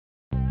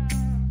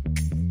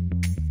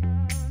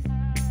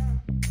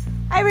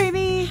Hi,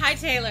 Remy. Hi,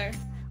 Taylor.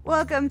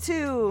 Welcome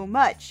to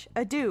Much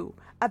Ado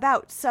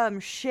About Some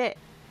Shit,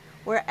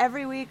 where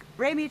every week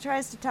Remy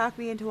tries to talk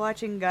me into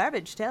watching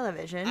garbage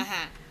television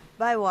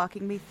by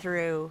walking me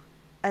through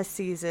a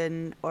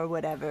season or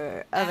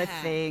whatever of a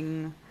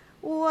thing.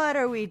 What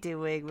are we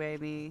doing,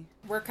 Remy?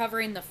 We're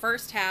covering the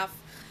first half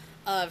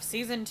of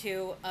season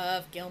 2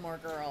 of Gilmore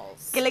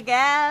Girls. Gilly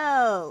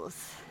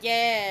Gals!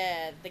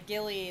 Yeah, the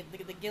Gilly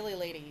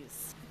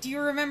ladies. Do you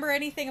remember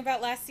anything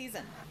about last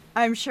season?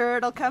 I'm sure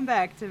it'll come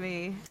back to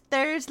me.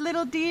 There's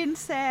little Dean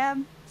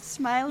Sam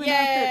smiling up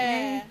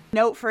at me.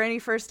 Note for any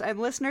first-time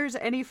listeners,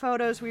 any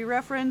photos we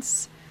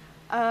reference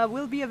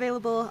will be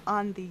available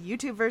on the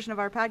YouTube version of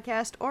our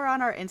podcast or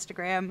on our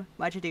Instagram,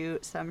 Much Ado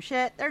Some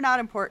Shit. They're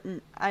not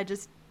important. I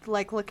just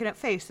like looking at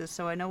faces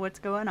so I know what's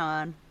going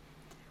on.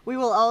 We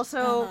will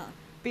also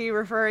be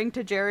referring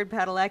to Jared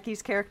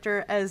Padalecki's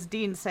character as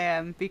Dean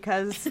Sam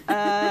because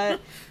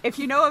if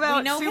you know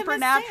about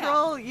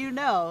Supernatural, you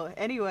know.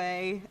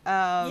 Anyway,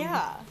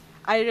 I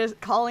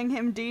just calling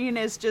him Dean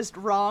is just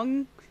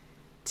wrong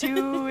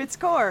to its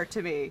core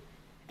to me.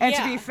 And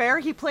to be fair,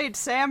 he played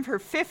Sam for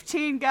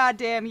 15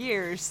 goddamn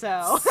years,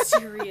 so...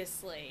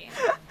 Seriously.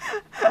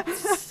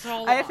 So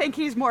long. I think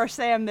he's more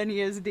Sam than he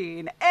is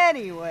Dean.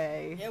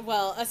 Anyway.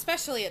 Well,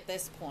 especially at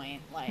this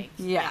point, like,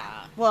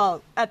 yeah.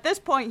 Well, at this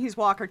point, he's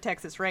Walker,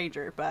 Texas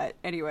Ranger, but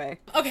anyway.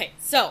 Okay,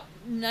 so,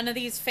 none of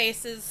these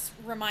faces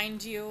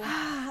remind you?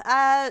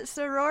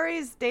 So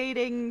Rory's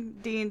dating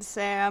Dean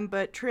Sam,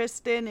 but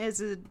Tristan is,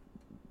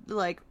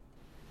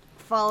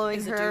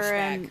 following her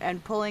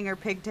and pulling her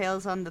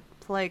pigtails on the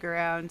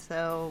playground,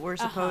 so we're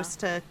supposed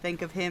to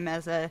think of him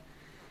as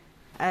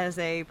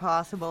a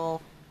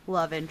possible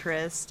love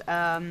interest.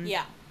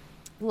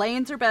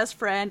 Lane's her best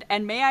friend,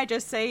 and may I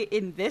just say,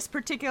 in this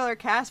particular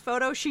cast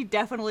photo, she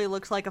definitely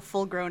looks like a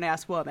full-grown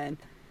ass woman.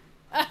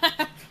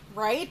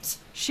 Right?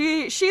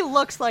 She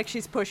looks like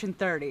she's pushing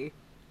 30,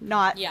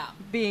 not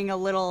being a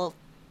little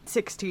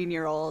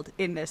 16-year-old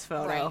in this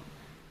photo. Right.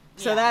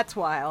 So that's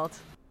wild.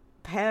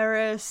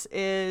 Paris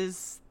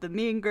is the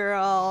mean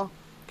girl,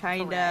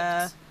 kinda.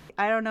 Correct.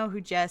 I don't know who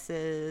Jess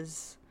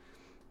is.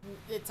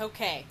 It's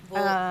okay.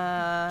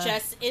 Well,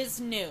 Jess is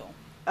new.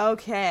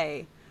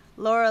 Okay.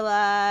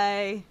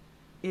 Lorelai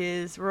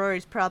is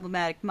Rory's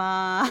problematic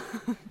mom.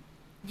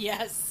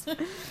 Yes.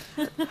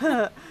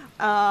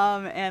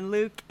 And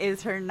Luke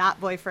is her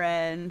not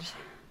boyfriend.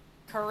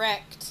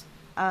 Correct.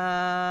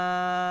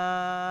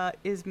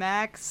 Is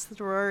Max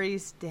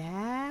Rory's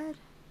dad?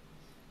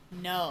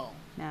 No.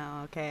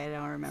 No, okay, I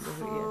don't remember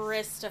who he is.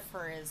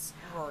 Christopher is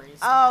Rory's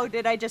dad. Oh,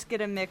 did I just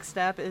get him mixed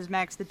up? Is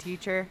Max the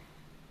teacher?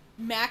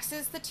 Max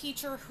is the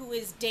teacher who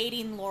is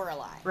dating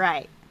Lorelai.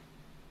 Right.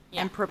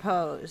 Yeah. And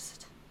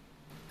proposed.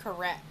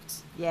 Correct.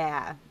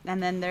 Yeah.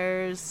 And then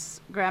there's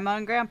Grandma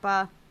and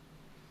Grandpa.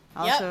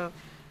 Also,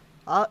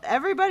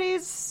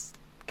 everybody's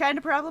kind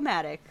of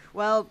problematic.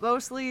 Well,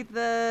 mostly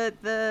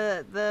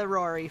the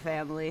Rory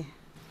family.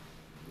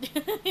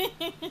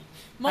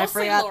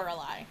 Mostly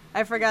Lorelai.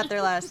 I forgot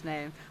their last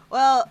name.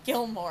 Well,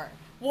 Gilmore.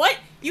 What?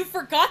 You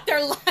forgot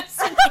their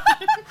last name?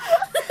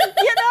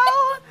 You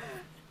know,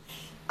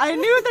 I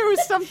knew there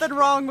was something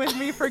wrong with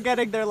me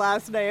forgetting their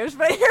last names,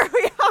 but here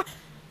we are.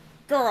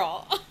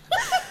 Girl.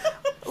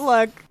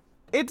 Look,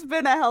 it's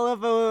been a hell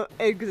of a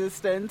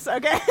existence,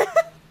 okay?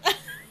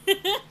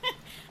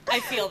 I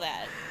feel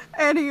that.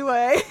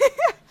 Anyway,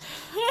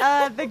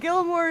 the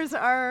Gilmores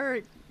are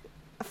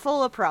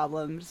full of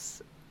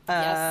problems.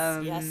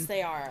 Yes,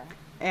 they are.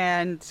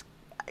 And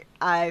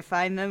I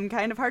find them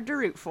kind of hard to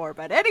root for,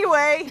 but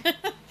anyway.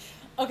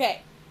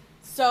 Okay,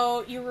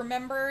 so you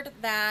remembered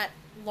that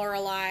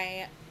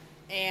Lorelai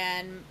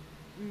and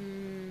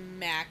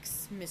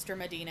Max, Mr.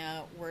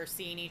 Medina, were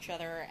seeing each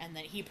other and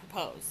that he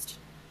proposed.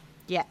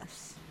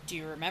 Yes. Do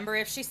you remember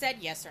if she said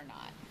yes or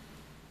not?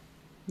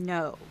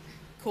 No.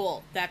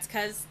 Cool. That's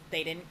because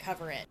they didn't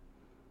cover it.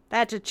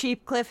 That's a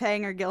cheap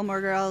cliffhanger,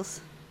 Gilmore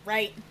Girls.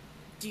 Right.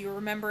 Do you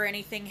remember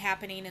anything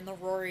happening in the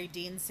Rory,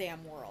 Dean, Sam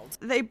world?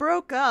 They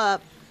broke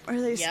up. Are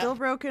they still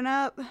broken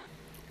up?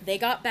 They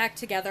got back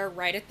together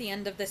right at the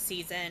end of the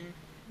season.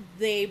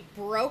 They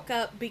broke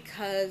up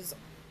because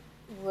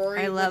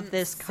Rory I love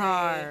this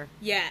car.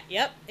 Yeah,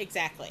 yep,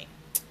 exactly.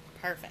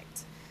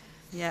 Perfect.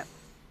 Yep.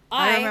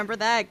 I remember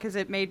that because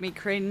it made me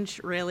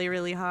cringe really,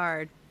 really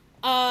hard.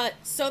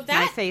 So that...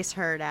 My face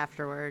hurt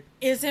afterward.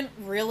 Isn't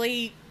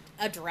really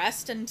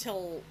addressed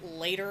until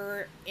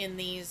later in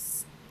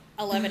these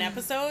 11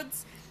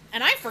 episodes.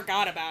 And I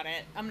forgot about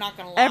it. I'm not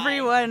gonna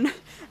lie.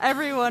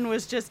 Everyone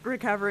was just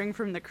recovering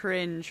from the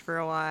cringe for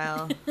a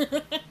while.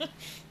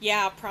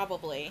 Yeah,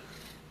 probably.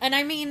 And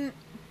I mean,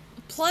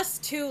 plus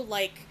too,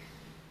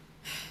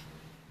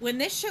 when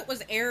this shit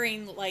was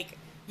airing,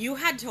 you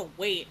had to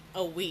wait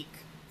a week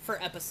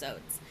for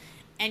episodes.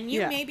 And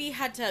you maybe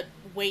had to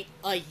wait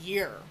a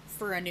year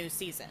for a new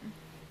season.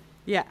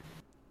 Yeah.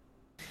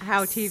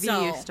 How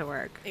TV used to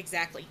work.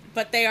 Exactly.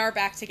 But they are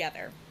back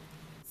together.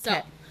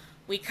 So,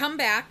 we come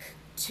back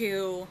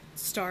to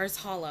Stars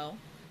Hollow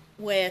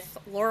with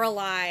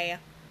Lorelai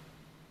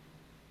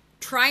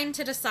trying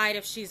to decide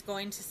if she's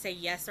going to say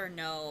yes or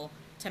no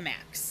to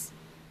Max.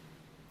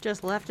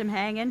 Just left him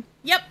hanging?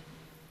 Yep.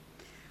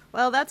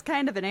 Well, that's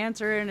kind of an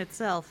answer in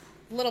itself.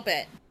 A little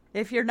bit.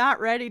 If you're not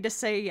ready to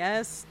say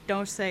yes,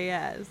 don't say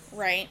yes.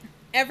 Right.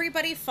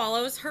 Everybody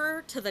follows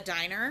her to the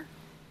diner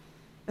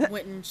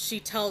when she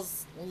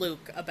tells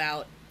Luke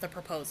about the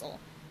proposal.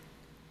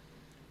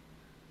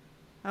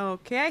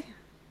 Okay.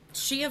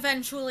 She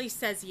eventually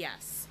says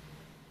yes.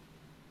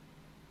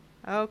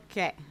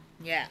 Okay.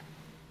 Yeah.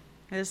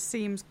 This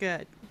seems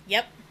good.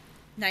 Yep.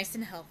 Nice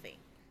and healthy.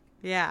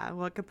 Yeah,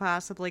 what could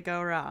possibly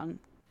go wrong?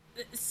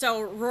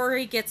 So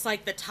Rory gets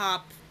like the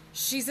top...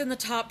 She's in the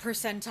top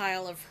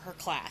percentile of her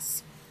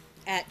class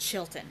at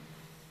Chilton.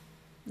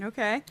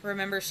 Okay.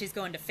 Remember, she's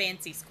going to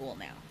fancy school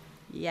now.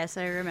 Yes,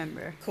 I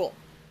remember. Cool.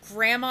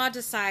 Grandma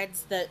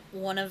decides that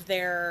one of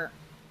their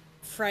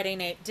Friday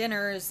night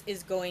dinners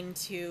is going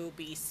to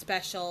be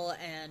special,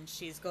 and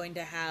she's going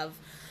to have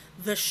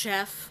the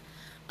chef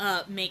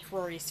make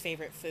Rory's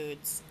favorite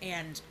foods,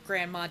 and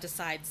Grandma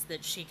decides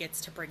that she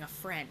gets to bring a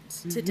friend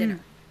to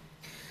dinner.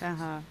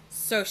 Uh-huh.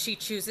 So she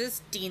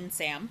chooses Dean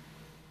Sam.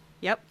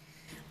 Yep.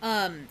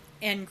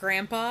 And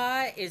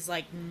Grandpa is,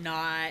 like,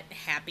 not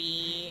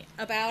happy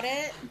about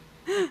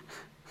it.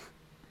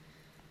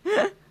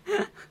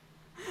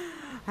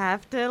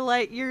 Have to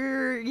let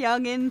your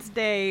youngins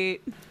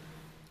date.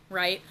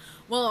 Right?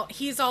 Well,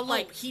 he's all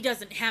like, he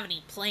doesn't have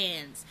any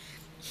plans.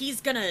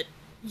 He's gonna,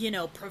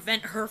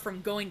 prevent her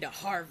from going to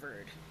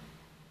Harvard.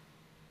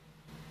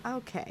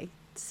 Okay,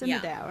 simmer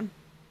down.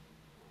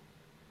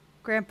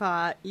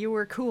 Grandpa, you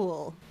were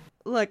cool.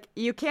 Look,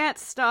 you can't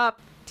stop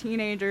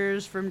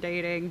teenagers from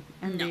dating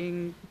and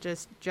being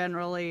just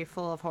generally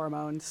full of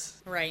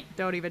hormones. Right.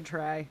 Don't even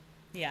try.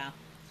 Yeah.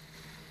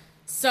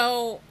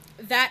 So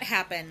that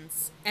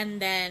happens,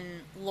 and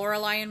then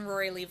Lorelai and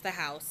Rory leave the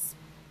house.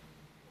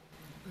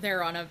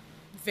 They're on a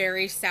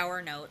very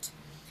sour note.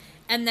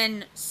 And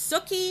then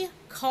Sookie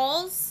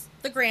calls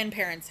the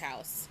grandparents'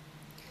 house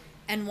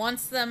and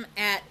wants them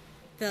at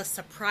the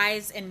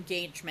surprise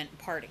engagement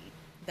party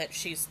that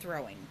she's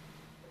throwing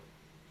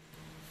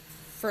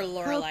for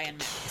Lorelai and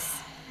Max.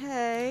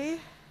 Hey.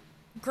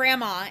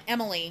 Grandma,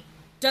 Emily,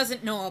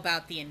 doesn't know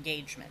about the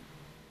engagement.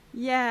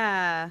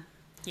 Yeah.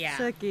 Yeah.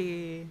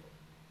 Sookie.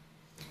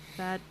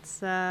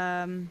 That's,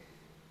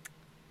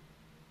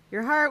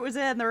 your heart was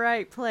in the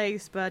right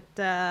place, but,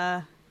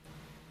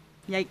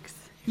 yikes.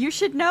 You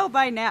should know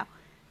by now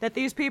that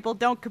these people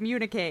don't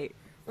communicate.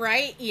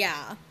 Right?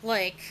 Yeah.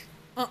 Like,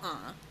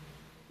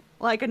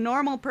 Like a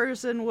normal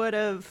person would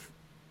have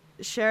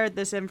shared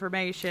this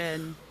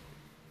information.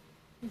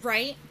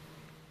 Right?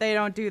 They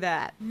don't do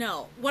that.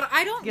 No. What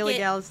I don't Gilly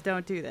Gals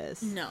don't do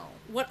this. No.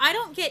 What I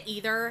don't get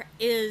either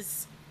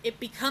is it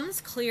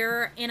becomes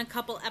clear in a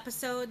couple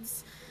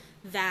episodes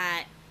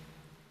that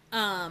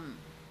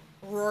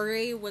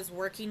Rory was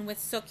working with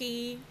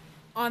Sookie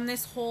on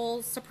this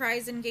whole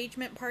surprise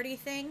engagement party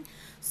thing.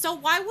 So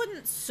why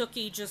wouldn't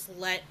Sookie just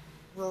let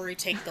Rory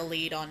take the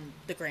lead on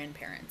the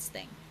grandparents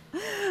thing?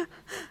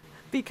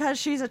 Because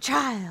she's a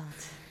child.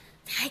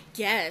 I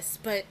guess,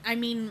 but I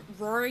mean,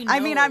 Rory knows. I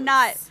mean, I'm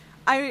not...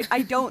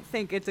 I don't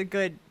think it's a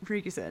good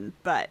reason,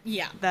 but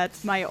yeah,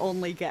 that's my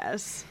only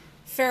guess.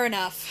 Fair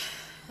enough.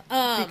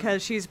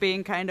 Because she's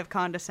being kind of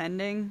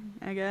condescending,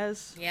 I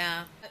guess.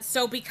 Yeah.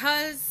 So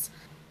because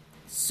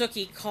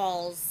Sookie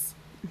calls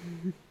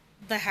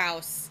the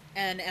house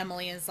and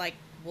Emily is like,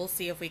 we'll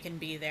see if we can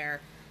be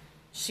there,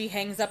 she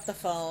hangs up the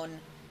phone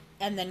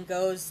and then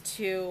goes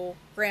to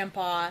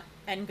Grandpa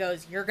and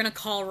goes, you're going to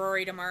call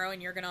Rory tomorrow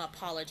and you're going to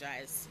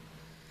apologize.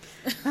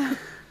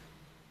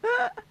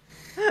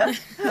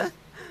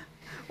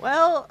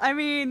 Well, I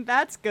mean,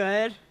 that's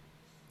good.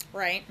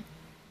 Right.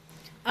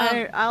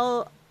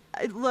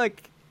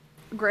 Look,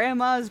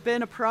 Grandma's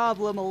been a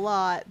problem a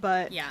lot,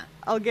 but yeah,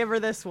 I'll give her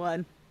this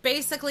one.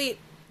 Basically,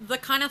 the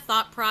kind of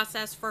thought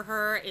process for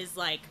her is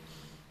like,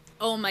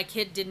 oh, my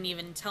kid didn't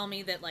even tell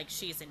me that, like,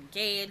 she's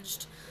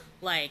engaged.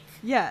 Like,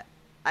 yeah,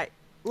 I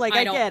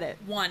get it.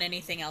 Don't want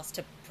anything else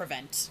to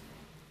prevent.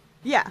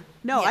 Yeah,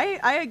 no, yeah.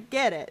 I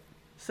get it.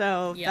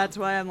 So yeah. That's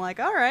why I'm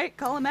like, all right,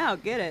 call him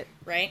out, get it.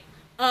 Right.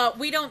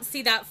 We don't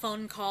see that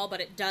phone call, but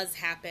it does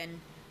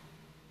happen.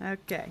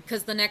 Okay.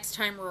 Because the next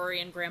time Rory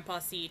and Grandpa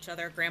see each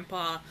other,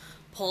 Grandpa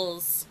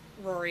pulls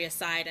Rory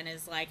aside and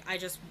is like, I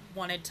just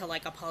wanted to,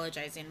 like,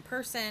 apologize in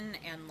person,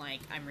 and, like,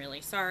 I'm really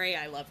sorry,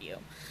 I love you.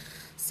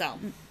 So,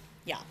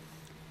 yeah.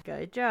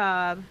 Good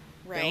job.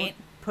 Right? Don't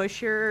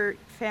push your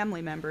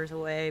family members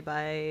away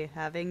by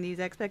having these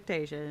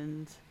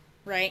expectations.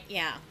 Right,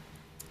 yeah.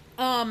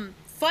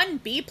 Fun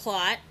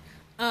B-plot.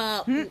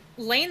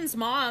 Lane's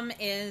mom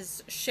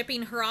is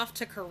shipping her off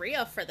to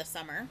Korea for the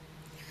summer.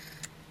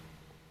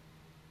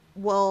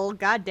 Well,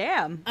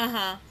 goddamn.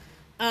 Uh-huh.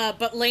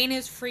 But Lane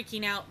is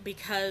freaking out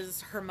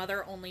because her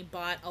mother only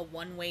bought a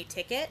one-way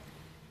ticket.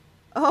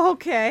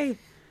 Okay.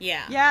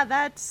 Yeah. Yeah,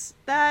 that's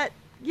a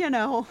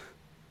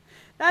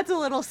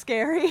little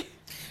scary.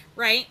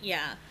 Right?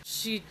 Yeah.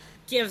 She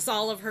gives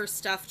all of her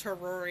stuff to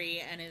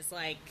Rory and is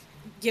like,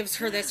 gives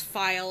her this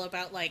file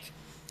about, like,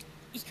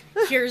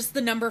 Here's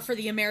the number for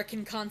the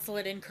American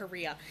consulate in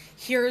Korea.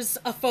 Here's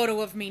a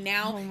photo of me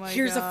now. Oh my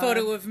Here's God. a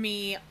photo of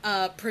me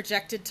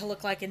projected to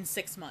look like in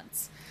 6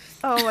 months.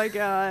 Oh my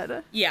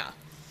God. Yeah.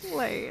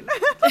 Lane.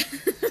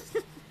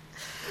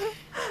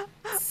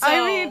 So,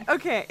 I mean,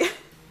 okay.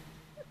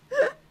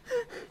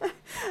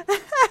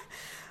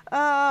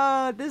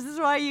 This is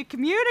why you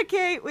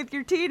communicate with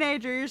your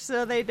teenagers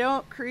so they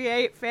don't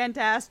create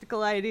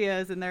fantastical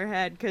ideas in their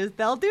head, because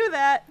they'll do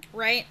that.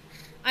 right?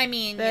 I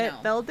mean,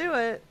 They'll do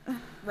it.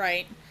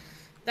 right.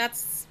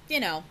 That's,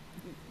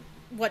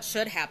 what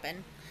should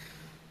happen.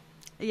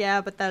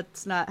 Yeah, but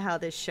that's not how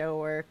this show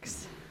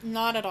works.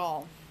 Not at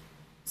all.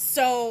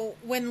 So,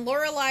 when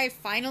Lorelai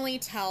finally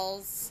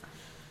tells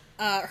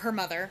her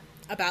mother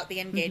about the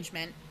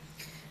engagement,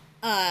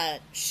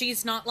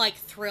 she's not, like,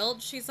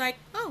 thrilled. She's like,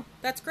 oh,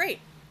 that's great.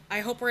 I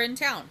hope we're in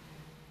town.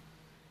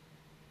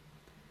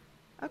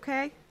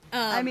 Okay.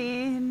 I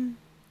mean...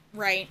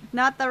 Right.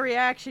 Not the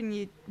reaction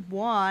you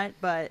want,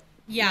 but,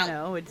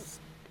 yeah. It's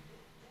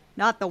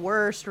not the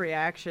worst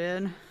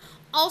reaction.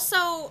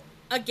 Also,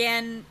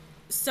 again,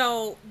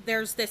 so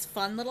there's this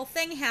fun little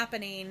thing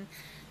happening.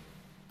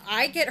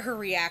 I get her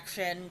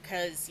reaction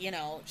because,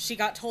 she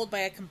got told by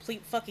a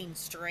complete fucking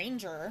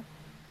stranger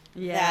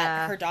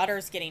that her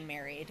daughter's getting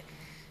married.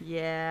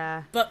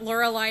 Yeah. But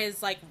Lorelai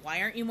is like,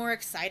 why aren't you more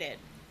excited?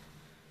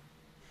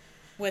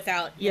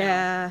 Without,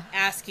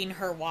 asking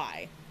her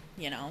why,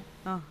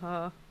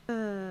 Uh-huh.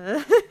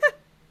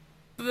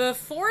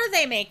 Before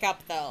they make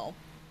up, though,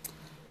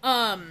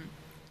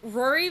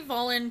 Rory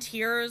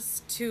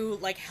volunteers to,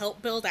 like,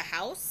 help build a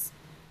house.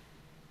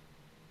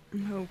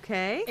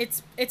 Okay.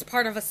 It's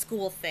part of a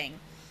school thing.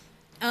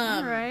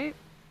 All right.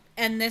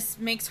 And this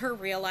makes her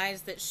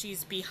realize that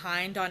she's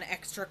behind on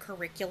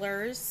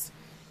extracurriculars.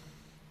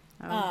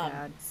 Oh,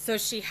 God. So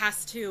she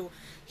has to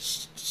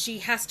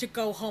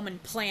go home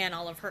and plan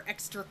all of her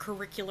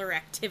extracurricular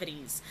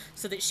activities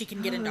so that she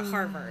can get into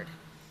Harvard.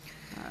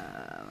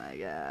 Oh, my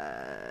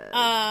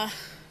God.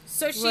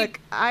 So she... Look,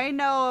 I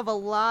know of a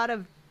lot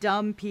of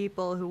dumb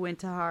people who went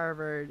to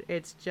Harvard.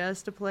 It's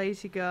just a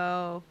place you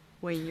go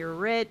when you're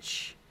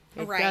rich.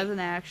 It doesn't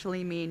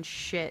actually mean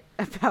shit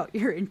about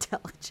your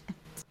intelligence.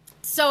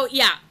 So,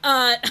 yeah,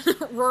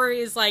 Rory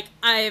is like,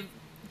 I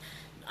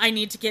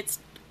need to get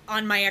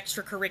on my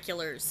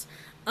extracurriculars,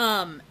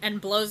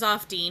 and blows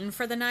off Dean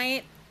for the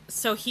night,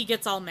 so he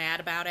gets all mad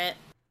about it.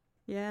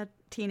 Yeah,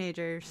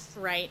 teenagers.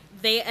 Right.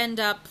 They end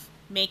up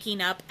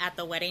making up at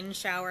the wedding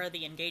shower,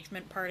 the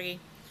engagement party,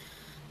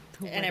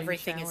 and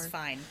everything is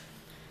fine.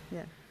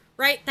 Yeah.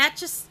 Right?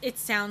 It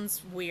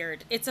sounds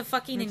weird. It's a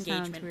fucking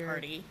engagement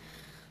party.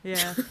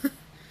 Yeah.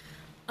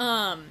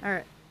 All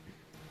right.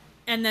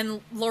 And then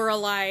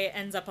Lorelai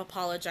ends up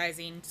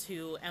apologizing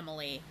to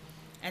Emily,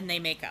 and they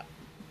make up.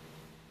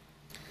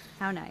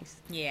 How nice.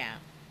 Yeah.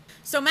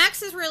 So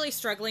Max is really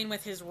struggling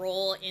with his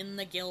role in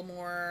the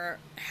Gilmore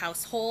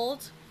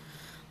household.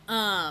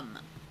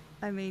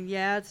 I mean,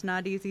 yeah, it's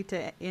not easy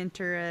to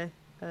enter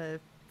a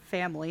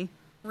family.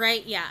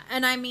 Right, yeah.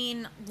 And I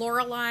mean,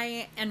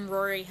 Lorelai and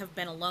Rory have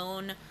been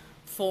alone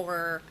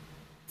for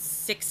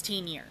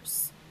 16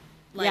 years.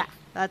 Yeah,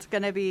 that's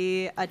going to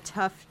be a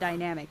tough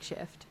dynamic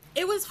shift.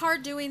 It was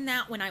hard doing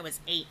that when I was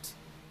 8.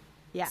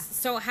 Yeah.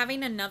 So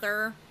having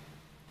another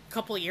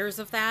couple years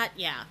of that,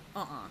 yeah,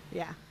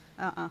 Yeah,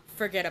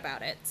 forget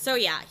about it. So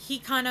yeah,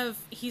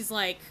 he's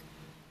like,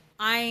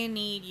 I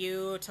need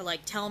you to,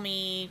 like, tell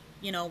me,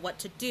 what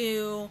to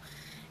do,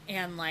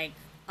 and, like,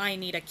 I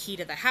need a key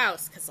to the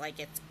house, because, like,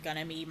 it's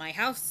gonna be my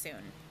house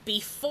soon.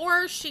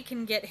 Before she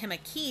can get him a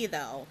key,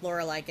 though,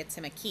 Lorelai gets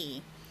him a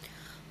key,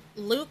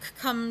 Luke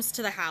comes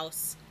to the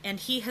house,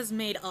 and he has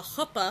made a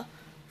chuppah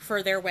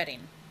for their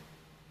wedding.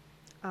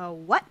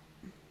 What?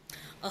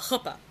 A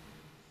chuppah.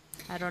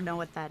 I don't know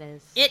what that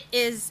is. It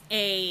is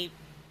a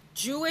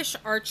Jewish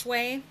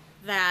archway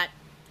that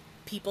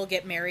people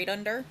get married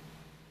under.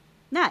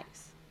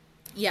 Nice.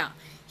 Yeah.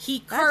 He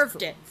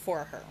carved it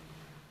for her.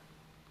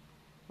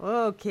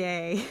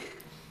 Okay.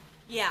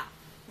 Yeah.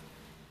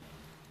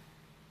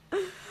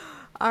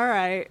 All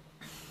right.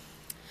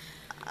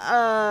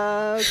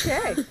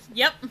 Okay.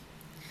 Yep.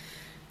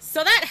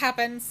 So that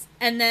happens,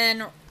 and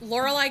then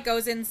Lorelai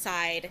goes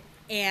inside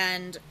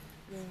and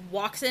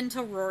walks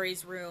into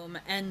Rory's room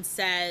and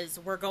says,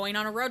 we're going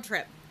on a road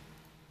trip.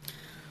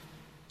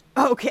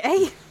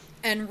 Okay.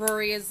 And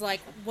Rory is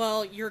like,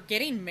 well, you're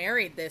getting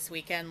married this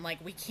weekend.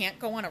 Like, we can't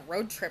go on a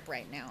road trip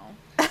right now.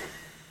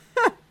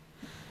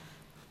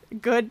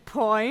 Good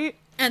point.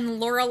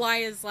 And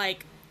Lorelai is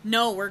like,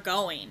 no, we're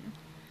going.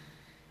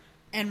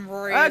 And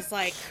Rory is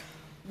like,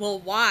 well,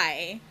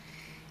 why?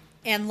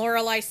 And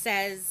Lorelai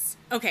says,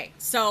 okay,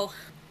 so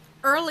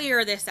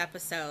earlier this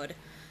episode,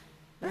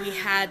 we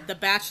had the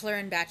bachelor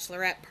and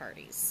bachelorette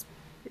parties.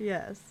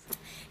 Yes.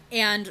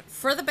 And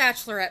for the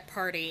bachelorette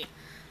party,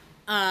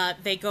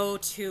 they go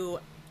to,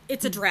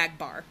 it's a drag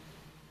bar.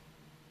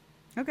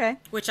 Okay.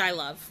 Which I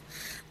love.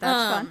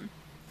 That's fun.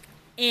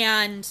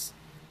 And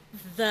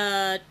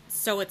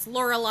so it's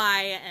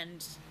Lorelai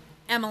and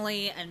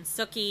Emily and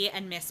Sookie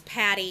and Miss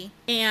Patty.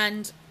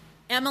 And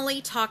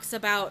Emily talks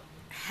about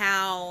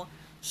how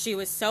she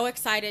was so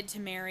excited to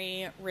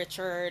marry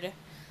Richard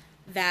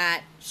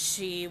that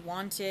she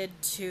would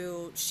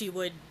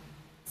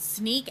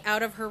sneak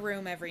out of her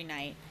room every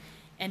night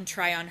and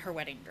try on her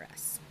wedding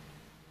dress.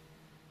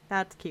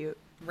 That's cute.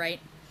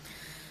 Right?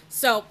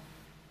 So,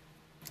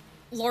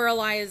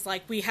 Lorelai is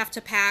like, we have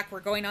to pack, we're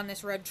going on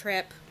this road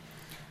trip.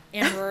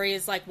 And Rory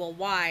is like, well,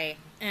 why?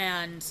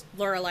 And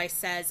Lorelai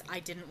says, I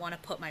didn't want to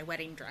put my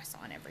wedding dress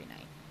on every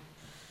night.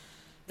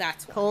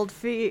 That's why. Cold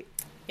feet.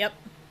 Yep.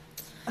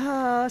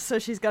 So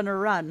she's gonna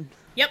run.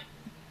 Yep.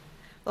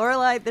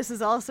 Lorelai, this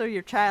is also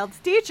your child's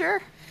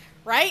teacher.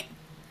 Right?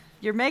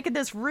 You're making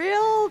this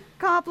real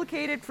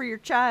complicated for your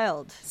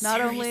child.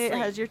 Not only Seriously.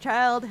 has your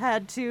child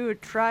had to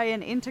try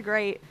and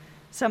integrate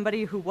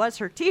somebody who was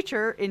her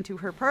teacher into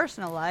her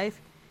personal life,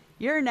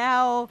 you're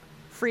now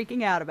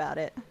freaking out about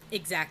it.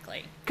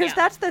 Exactly. Because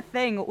that's the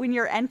thing. When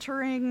you're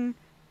entering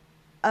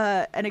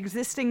an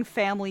existing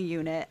family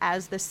unit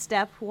as the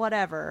step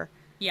whatever,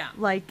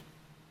 like,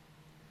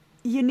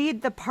 you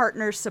need the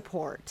partner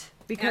support.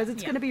 Because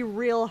it's going to be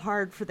real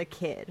hard for the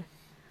kid.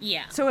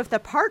 Yeah. So if the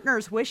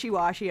partner's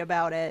wishy-washy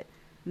about it,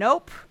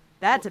 nope,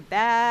 that's a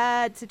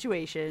bad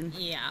situation.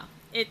 Yeah.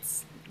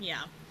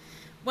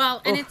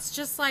 Well, and it's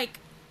just like,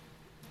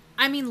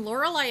 I mean,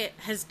 Lorelai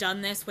has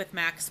done this with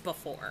Max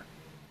before.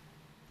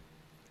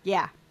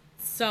 Yeah.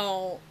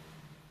 So,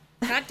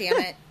 god damn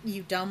it,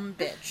 you dumb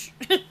bitch.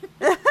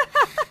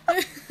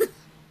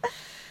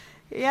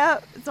 Yeah,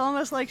 it's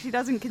almost like she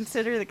doesn't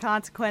consider the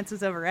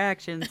consequences of her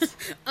actions.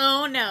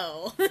 Oh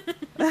no.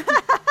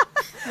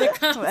 The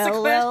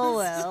consequences.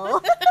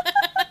 Well.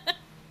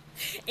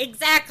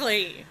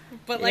 Exactly.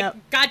 But like,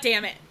 god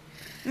damn it.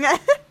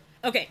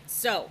 Okay,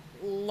 so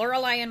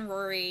Lorelai and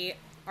Rory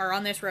are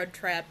on this road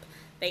trip.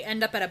 They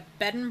end up at a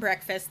bed and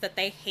breakfast that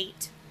they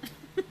hate.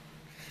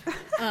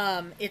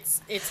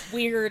 It's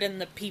weird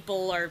and the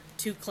people are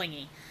too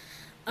clingy.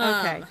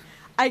 Okay.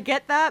 I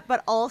get that,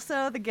 but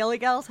also the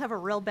Gilligals have a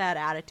real bad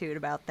attitude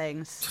about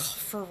things.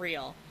 For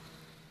real.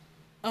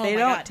 Oh, they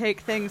don't take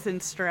things in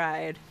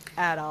stride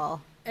at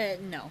all.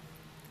 No.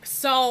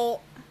 So,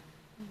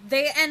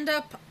 they end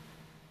up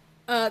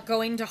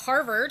going to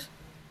Harvard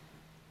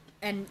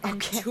and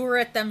tour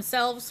it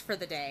themselves for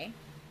the day.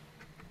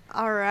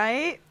 All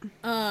right.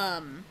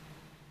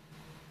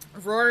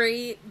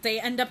 Rory, they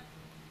end up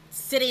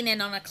sitting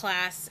in on a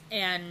class,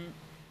 and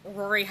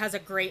Rory has a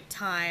great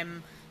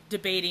time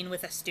debating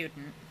with a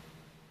student.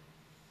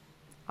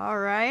 All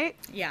right.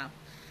 Yeah.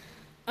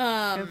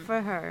 Good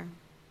for her.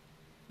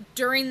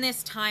 During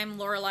this time,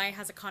 Lorelai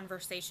has a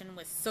conversation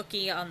with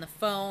Sookie on the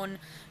phone,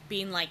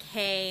 being like,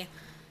 hey,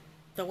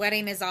 the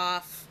wedding is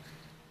off.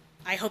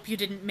 I hope you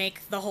didn't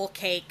make the whole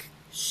cake.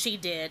 She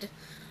did.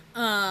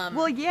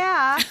 Well,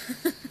 yeah.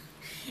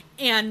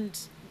 And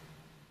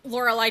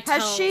Lorelai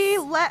tells... Has she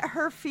let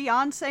her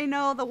fiancé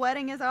know the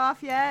wedding is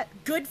off yet?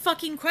 Good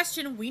fucking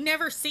question. We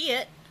never see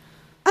it.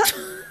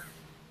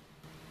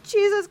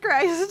 Jesus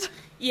Christ.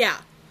 Yeah.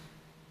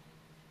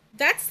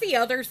 That's the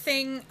other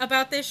thing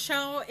about this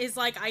show, is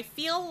like, I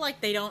feel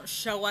like they don't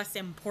show us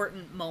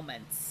important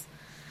moments.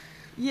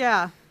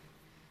 Yeah.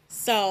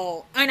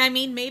 So, and I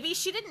mean, maybe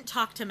she didn't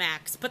talk to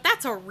Max, but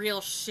that's a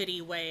real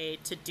shitty way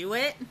to do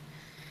it.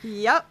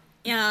 Yep.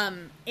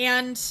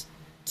 And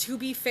to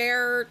be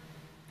fair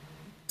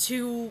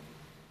to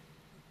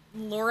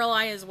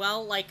Lorelai as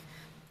well, like,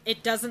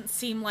 it doesn't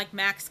seem like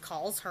Max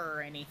calls her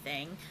or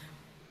anything.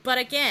 But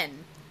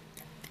again,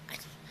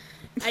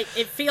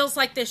 it feels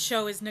like this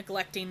show is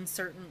neglecting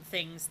certain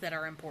things that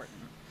are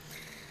important.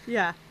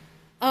 Yeah.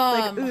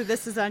 Like, ooh,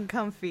 this is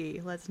uncomfy.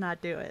 Let's not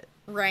do it.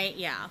 Right,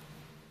 yeah.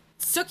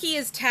 Sookie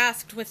is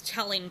tasked with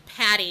telling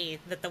Patty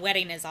that the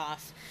wedding is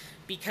off,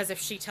 because if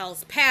she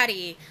tells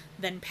Patty,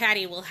 then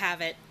Patty will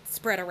have it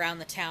spread around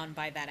the town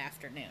by that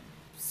afternoon.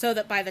 So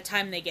that by the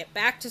time they get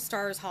back to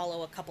Stars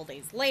Hollow a couple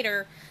days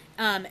later,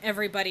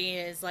 everybody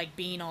is, like,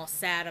 being all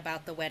sad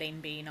about the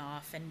wedding being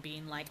off and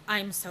being like,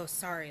 I'm so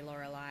sorry,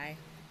 Lorelai.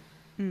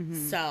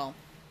 Mm-hmm. So,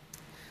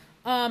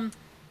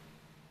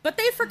 but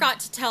they forgot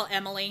to tell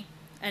Emily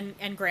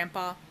and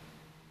Grandpa.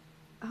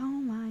 Oh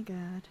my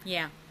god.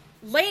 Yeah.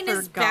 Lane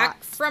is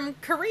back from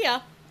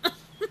Korea.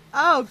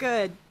 Oh,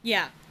 good.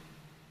 Yeah.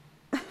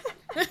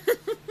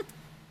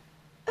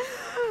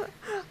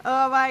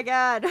 Oh my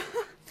god.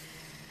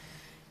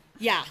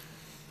 Yeah.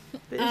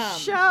 This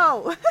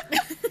show.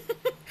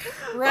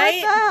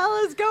 Right? What the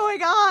hell is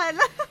going on?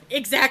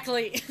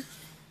 Exactly.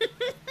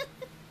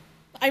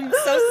 I'm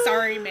so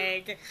sorry,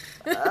 Meg.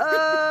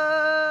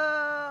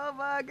 Oh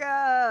my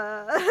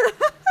god.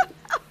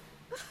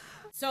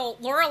 So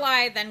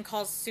Lorelai then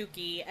calls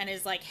Sookie and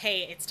is like,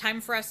 hey, it's time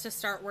for us to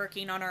start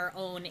working on our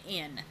own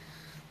inn.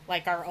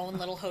 Like our own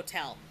little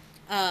hotel.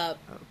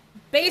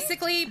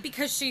 Basically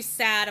because she's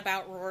sad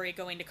about Rory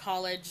going to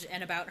college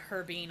and about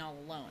her being all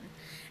alone.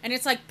 And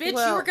it's like, bitch,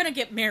 you were going to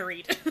get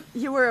married.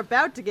 You were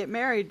about to get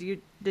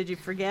married. Did you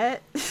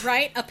forget?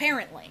 Right?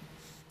 Apparently.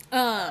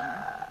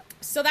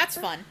 So that's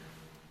fun.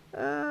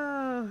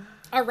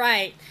 All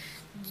right.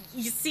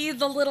 You see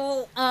the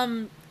little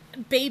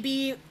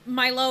baby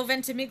Milo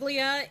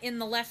Ventimiglia in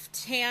the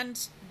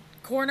left-hand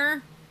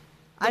corner.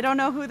 I don't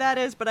know who that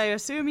is, but I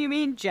assume you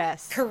mean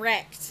Jess.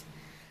 Correct.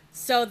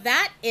 So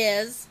that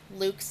is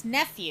Luke's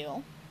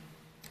nephew,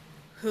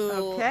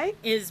 who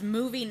is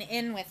moving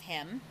in with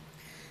him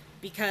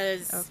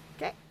because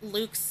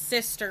Luke's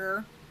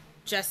sister,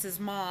 Jess's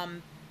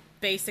mom,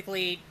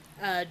 basically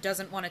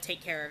doesn't want to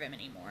take care of him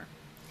anymore.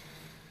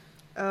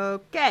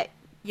 Okay.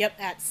 Yep,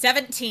 at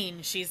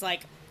 17, she's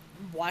like,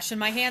 washing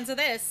my hands of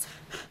this.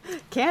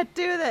 Can't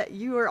do that.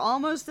 You were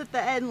almost at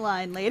the end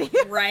line, lady.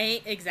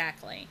 Right,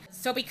 exactly.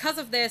 So because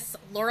of this,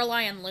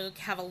 Lorelai and Luke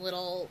have a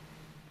little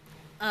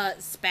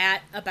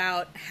spat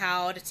about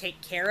how to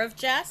take care of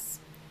Jess.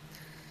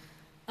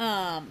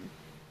 But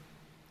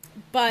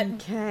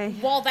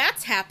while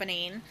that's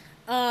happening,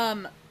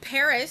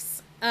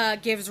 Paris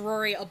gives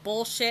Rory a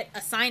bullshit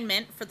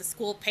assignment for the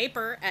school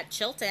paper at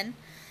Chilton.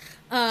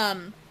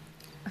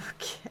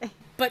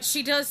 But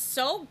she does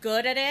so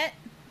good at it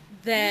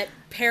that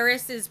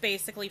Paris is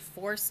basically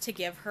forced to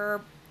give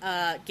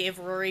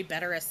Rory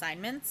better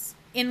assignments,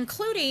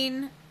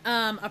 including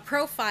a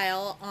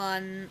profile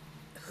on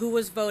who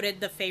was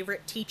voted the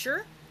favorite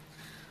teacher,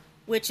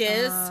 which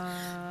is,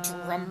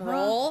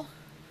 drumroll,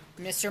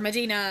 Mr.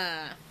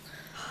 Medina.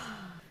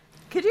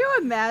 Could you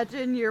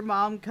imagine your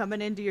mom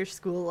coming into your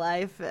school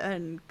life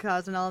and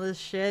causing all this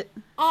shit?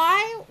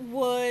 I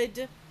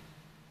would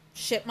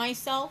shit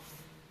myself.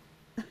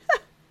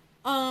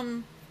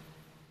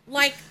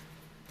 Like,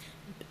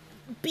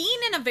 being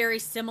in a very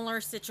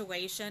similar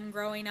situation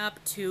growing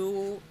up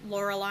to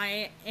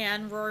Lorelai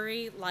and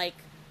Rory, like,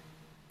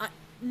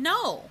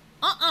 no.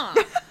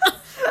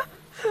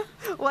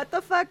 What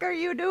the fuck are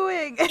you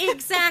doing?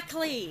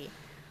 Exactly.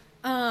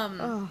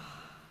 Because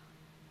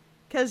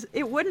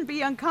it wouldn't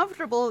be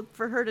uncomfortable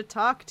for her to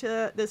talk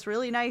to this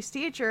really nice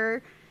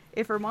teacher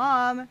if her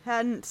mom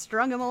hadn't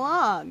strung him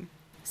along.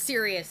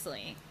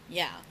 Seriously.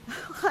 Yeah.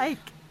 Like,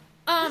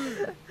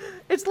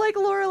 it's like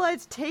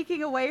Lorelai's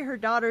taking away her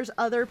daughter's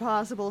other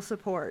possible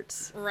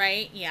supports.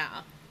 Right,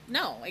 yeah.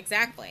 No,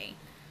 exactly.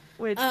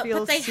 Which feels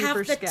but they super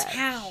have the sketch.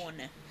 town.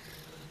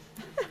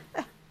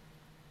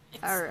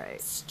 All right.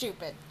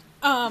 Stupid.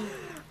 Oh.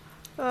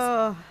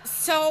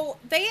 So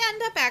they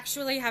end up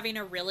actually having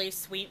a really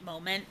sweet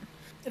moment.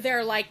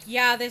 They're like,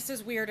 yeah, this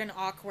is weird and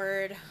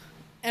awkward.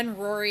 And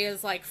Rory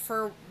is like,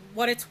 for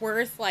what it's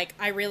worth, like,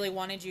 I really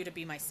wanted you to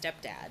be my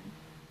stepdad.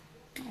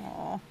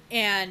 Aww.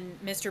 And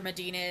Mr.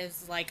 Medina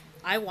is like,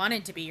 I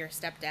wanted to be your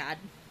stepdad.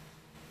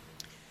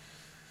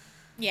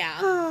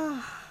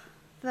 Yeah.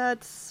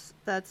 That's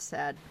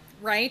sad.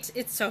 Right?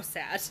 It's so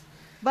sad.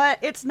 But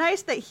it's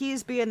nice that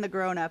he's being the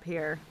grown-up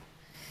here.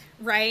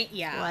 Right?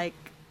 Yeah. Like,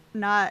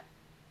 not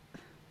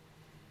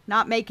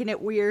making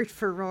it weird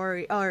for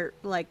Rory, or,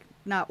 like,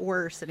 not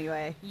worse,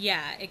 anyway.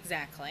 Yeah,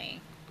 exactly.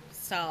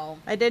 So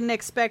I didn't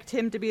expect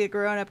him to be a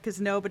grown-up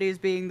because nobody's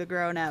being the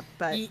grown-up,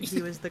 but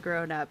he was the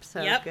grown-up,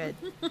 so yep.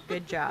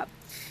 Good job.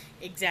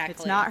 Exactly.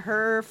 It's not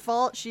her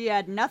fault. She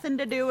had nothing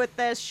to do with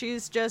this.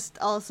 She's just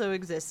also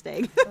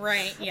existing.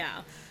 Right,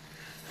 yeah.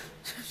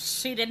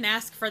 She didn't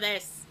ask for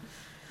this.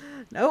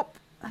 Nope.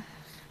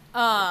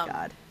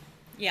 God.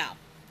 Yeah.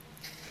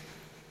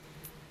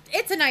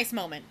 It's a nice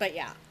moment, but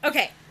yeah.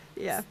 Okay.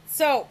 Yeah.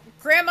 So,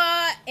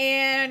 Grandma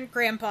and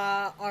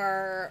Grandpa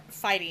are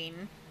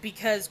fighting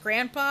because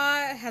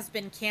Grandpa has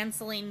been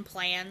canceling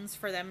plans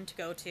for them to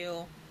go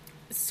to.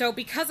 So,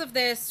 because of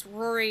this,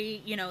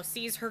 Rory,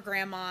 sees her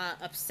grandma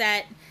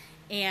upset,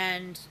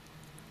 and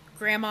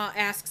Grandma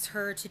asks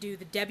her to do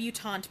the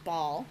debutante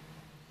ball.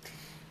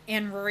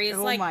 And Rory is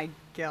like, oh my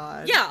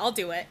God. Yeah, I'll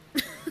do it.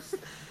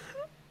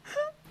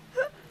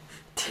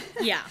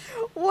 Yeah.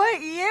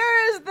 What year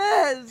is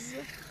this?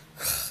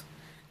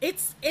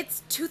 It's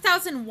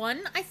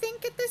 2001, I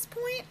think, at this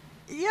point.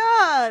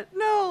 Yeah,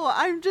 no,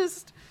 I'm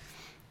just...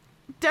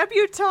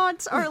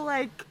 Debutantes are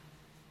like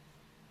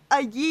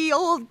a ye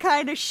old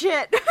kind of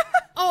shit.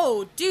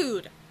 Oh,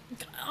 dude.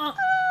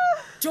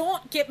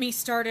 Don't get me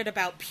started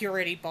about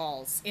purity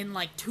balls in,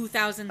 like,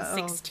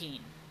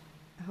 2016.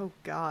 Oh,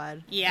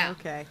 God. Yeah.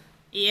 Okay.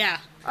 Yeah.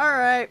 All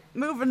right,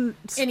 moving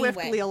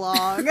swiftly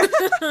along.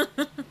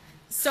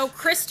 So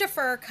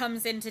Christopher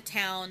comes into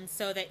town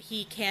so that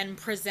he can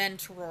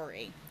present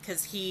Rory,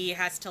 because he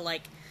has to,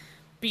 like,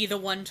 be the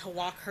one to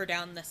walk her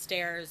down the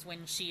stairs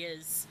when she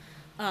is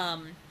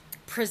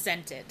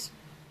presented.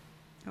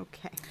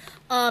 Okay.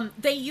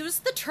 They use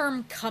the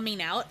term coming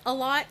out a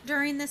lot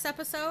during this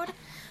episode,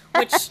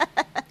 which,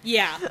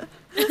 yeah.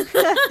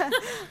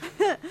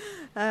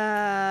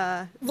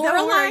 Don't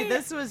worry,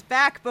 this was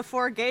back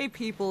before gay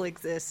people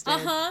existed.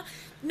 Uh-huh.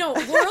 No,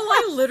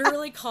 Lorelai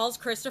literally calls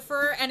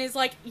Christopher and is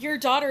like, your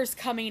daughter's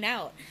coming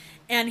out.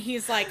 And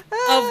he's like,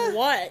 of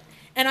what?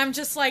 And I'm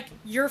just like,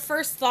 your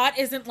first thought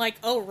isn't like,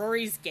 oh,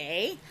 Rory's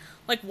gay?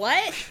 Like,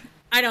 what?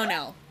 I don't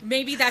know.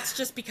 Maybe that's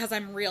just because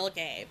I'm real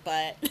gay,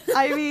 but...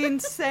 I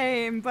mean,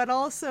 same, but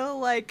also,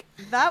 like,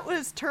 that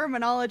was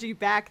terminology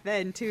back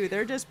then, too.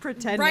 They're just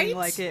pretending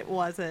like it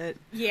wasn't.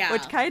 Yeah.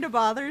 Which kind of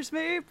bothers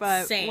me,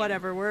 but Same.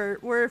 whatever.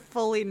 We're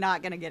fully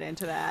not going to get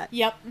into that.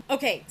 Yep.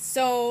 Okay,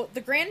 so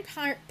the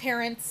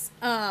grandparents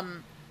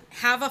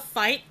have a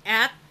fight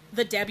at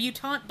the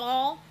debutante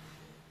ball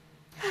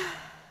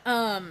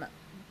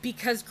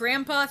because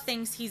Grandpa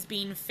thinks he's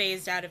being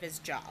phased out of his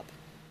job.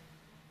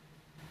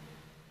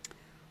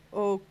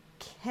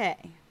 Okay.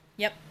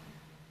 Yep.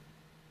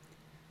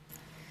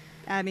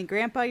 I mean,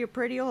 Grandpa, you're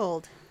pretty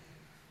old.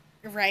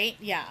 Right?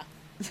 Yeah.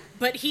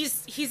 But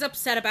he's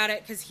upset about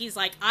it because he's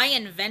like, I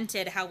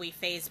invented how we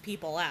phase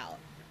people out.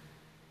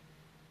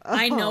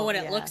 I know what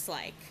it looks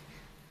like.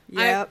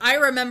 Yep. I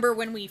remember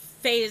when we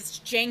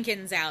phased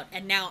Jenkins out,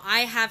 and now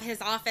I have his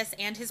office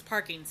and his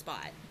parking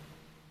spot.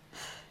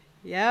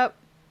 Yep.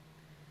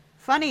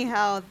 Funny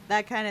how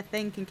that kind of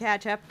thing can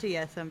catch up to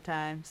you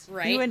sometimes.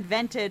 Right. You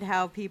invented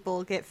how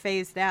people get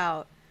phased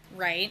out.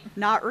 Right.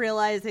 Not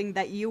realizing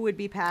that you would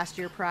be past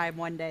your prime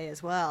one day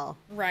as well.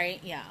 Right,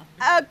 yeah.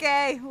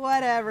 Okay,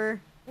 whatever.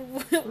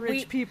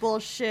 Rich people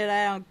shit,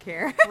 I don't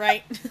care.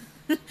 Right.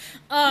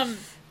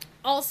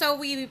 Also,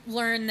 we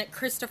learn that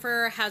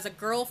Christopher has a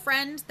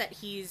girlfriend that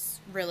he's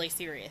really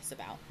serious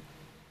about.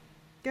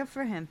 Good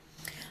for him.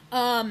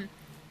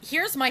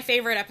 Here's my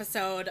favorite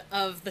episode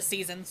of the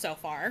season so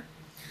far.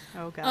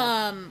 Oh,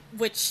 God.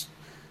 Which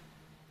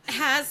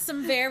has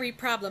some very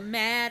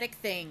problematic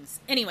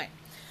things. Anyway,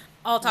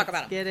 I'll talk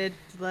about them.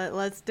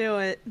 Let's do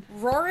it.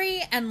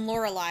 Rory and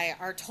Lorelai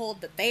are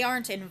told that they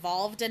aren't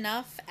involved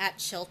enough at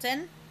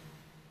Chilton.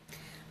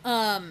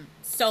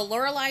 So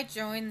Lorelai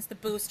joins the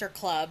Booster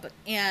Club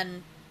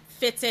and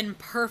fits in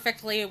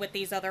perfectly with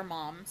these other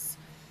moms.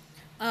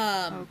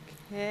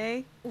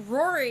 Okay.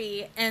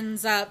 Rory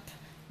ends up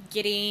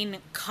getting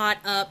caught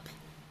up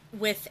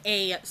with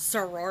a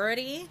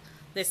sorority,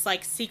 this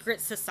like secret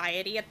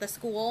society at the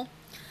school.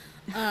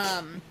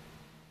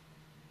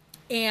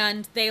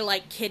 And they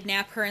like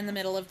kidnap her in the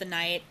middle of the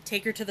night,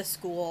 take her to the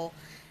school,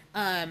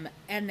 and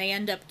they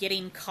end up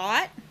getting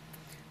caught.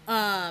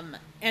 And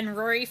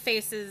Rory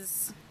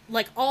faces,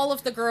 like, all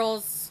of the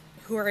girls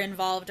who are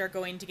involved are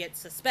going to get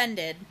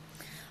suspended.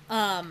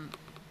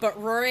 But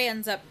Rory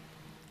ends up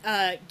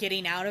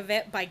getting out of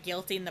it by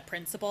guilting the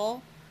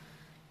principal.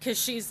 Because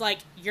she's like,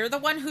 you're the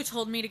one who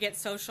told me to get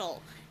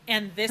social.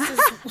 And this is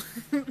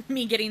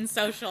me getting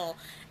social.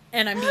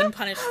 And I'm being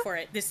punished for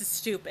it. This is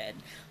stupid.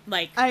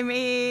 Like, I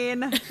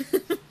mean...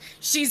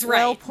 she's right.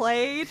 Well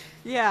played.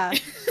 Yeah.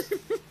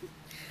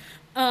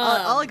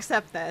 I'll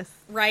accept this.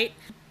 Right?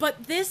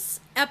 But this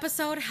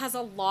episode has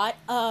a lot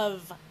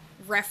of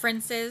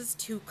references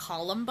to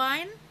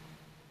Columbine.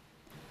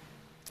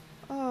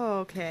 Oh,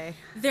 okay.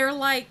 They're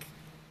like,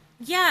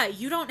 yeah,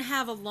 you don't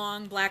have a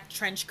long black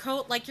trench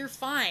coat, like, you're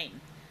fine.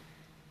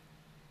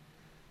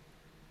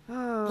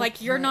 Oh,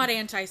 like, you're not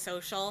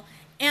antisocial.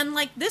 And,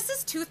 like, this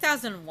is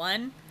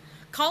 2001.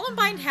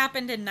 Columbine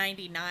happened in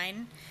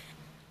 99.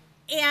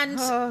 And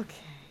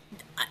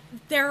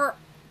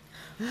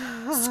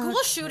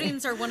school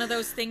shootings are one of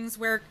those things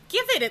where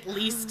give it at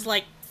least,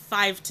 like,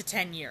 5 to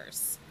 10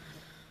 years.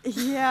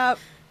 Yep.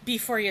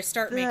 Before you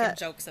start making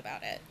jokes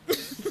about it.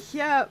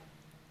 Yep.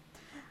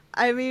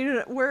 I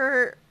mean,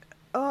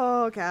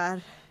 oh,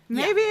 God.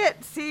 Maybe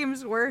it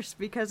seems worse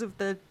because of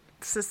the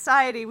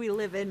society we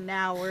live in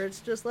now, where it's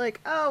just like,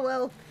 oh,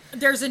 well,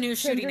 there's a new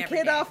shooting every every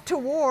day. Kid off to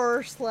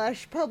war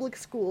 / public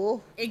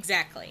school.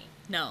 Exactly.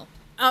 No.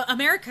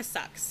 America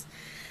sucks.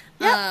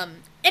 Yep.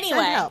 Anyway.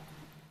 Send help.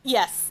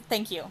 Yes,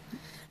 thank you.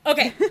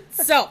 Okay,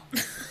 so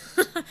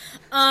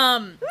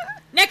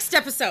next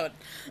episode.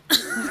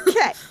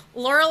 Okay.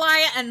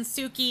 Lorelai and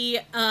Suki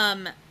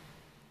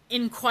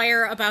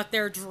inquire about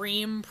their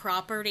dream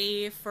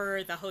property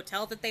for the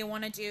hotel that they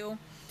want to do,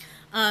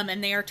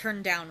 and they are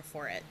turned down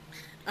for it.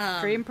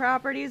 Dream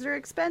properties are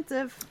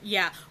expensive.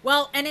 Yeah.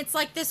 Well, and it's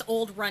like this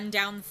old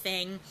rundown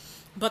thing,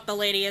 but the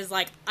lady is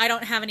like, I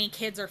don't have any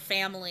kids or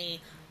family.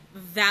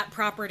 That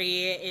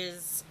property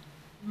is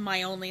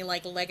my only,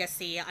 like,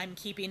 legacy. I'm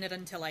keeping it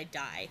until I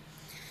die.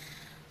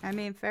 I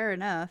mean, fair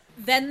enough.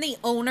 Then the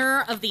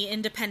owner of the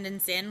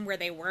Independence Inn where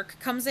they work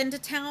comes into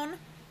town.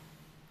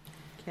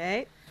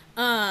 Okay.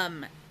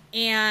 And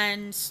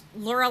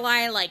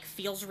Lorelai, like,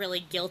 feels really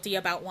guilty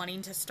about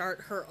wanting to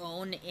start her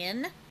own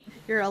inn.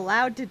 You're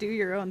allowed to do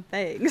your own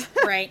things.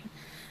 Right.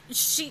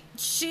 She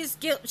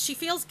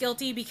feels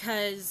guilty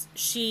because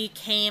she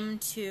came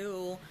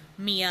to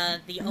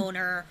Mia, the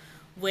owner,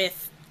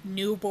 with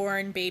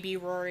newborn baby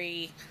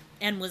Rory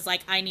and was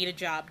like, I need a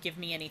job, give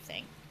me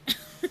anything.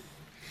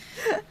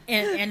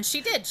 and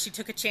she did. She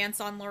took a chance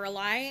on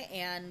Lorelai,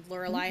 and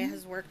Lorelai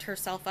has worked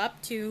herself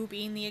up to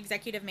being the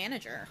executive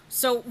manager.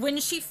 So when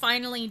she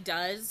finally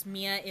does,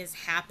 Mia is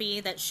happy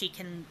that she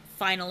can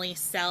finally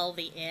sell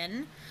the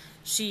inn.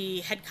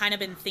 She had kind of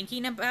been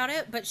thinking about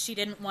it, but she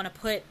didn't want to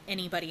put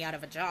anybody out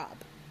of a job.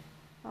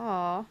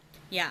 Aw.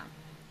 Yeah.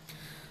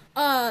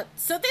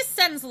 So this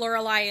sends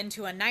Lorelai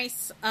into a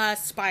nice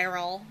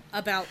spiral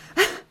about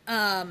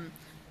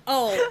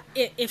oh,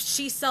 if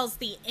she sells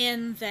the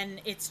inn,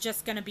 then it's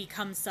just going to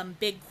become some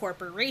big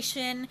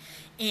corporation,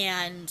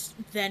 and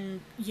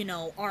then,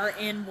 our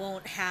inn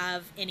won't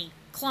have any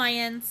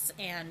clients,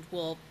 and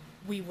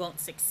we won't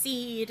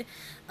succeed.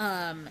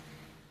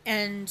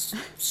 And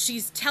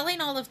she's telling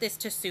all of this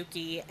to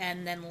Suki,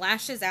 and then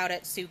lashes out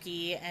at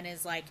Suki and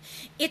is like,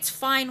 it's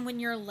fine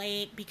when you're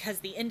late because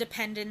the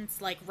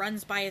Independence,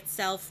 runs by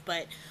itself,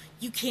 but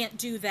you can't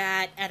do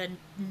that at a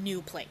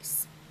new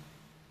place.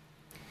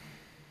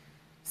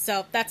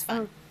 So that's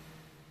fun.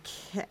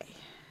 Okay.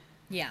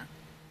 Yeah.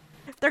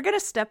 If they're going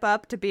to step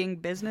up to being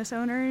business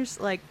owners,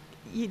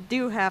 you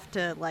do have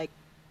to,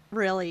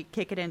 really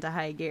kick it into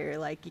high gear.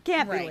 You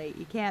can't be late.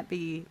 You can't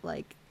be,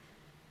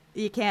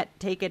 you can't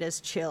take it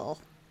as chill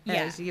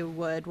as you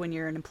would when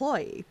you're an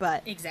employee.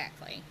 But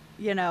exactly.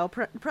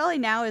 Probably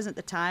now isn't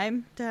the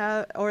time to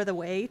have, or the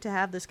way to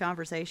have this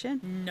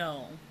conversation.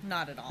 No,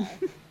 not at all.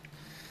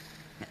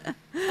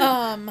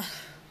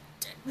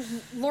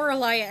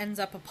 Lorelai ends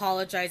up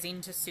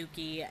apologizing to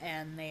Suki,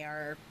 and they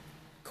are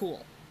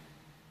cool.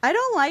 I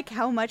don't like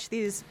how much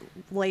these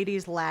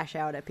ladies lash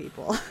out at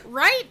people.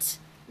 Right?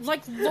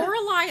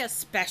 Lorelai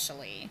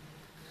especially.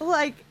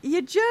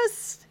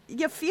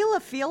 You feel a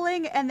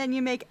feeling, and then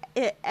you make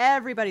it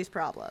everybody's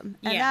problem.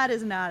 And that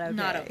is not okay.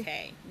 Not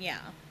okay, yeah.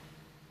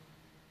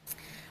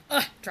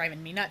 Ugh,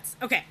 driving me nuts.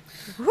 Okay.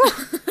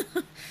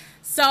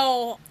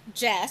 So,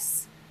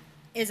 Jess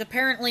is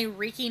apparently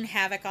wreaking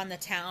havoc on the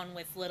town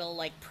with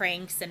little,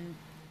 pranks and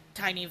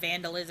tiny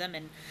vandalism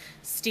and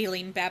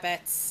stealing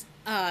Babette's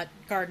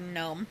garden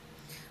gnome.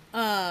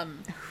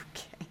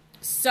 Okay.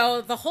 So,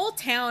 the whole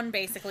town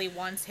basically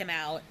wants him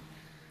out.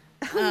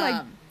 Oh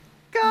my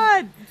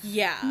God.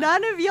 Yeah.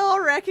 None of y'all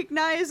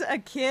recognize a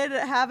kid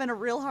having a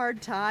real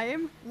hard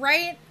time?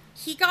 Right?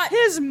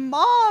 His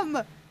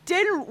mom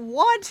didn't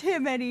want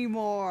him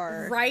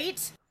anymore.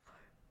 Right?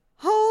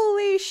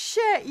 Holy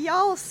shit,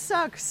 y'all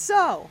suck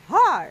so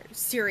hard.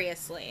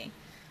 Seriously.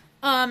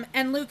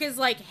 And Luke is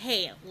like,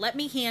 hey, let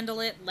me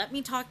handle it. Let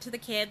me talk to the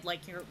kid.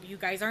 You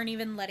guys aren't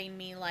even letting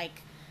me,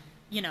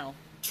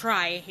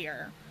 try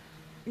here.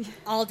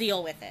 I'll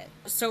deal with it.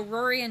 So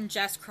Rory and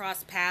Jess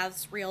cross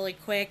paths really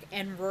quick,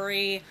 and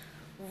Rory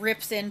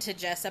rips into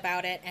Jess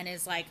about it and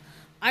is like,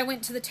 I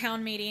went to the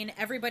town meeting.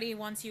 Everybody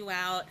wants you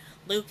out.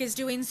 Luke is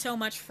doing so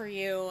much for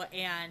you,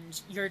 and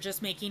you're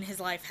just making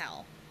his life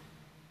hell.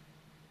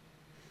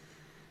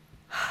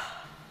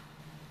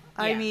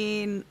 I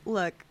mean,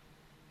 look,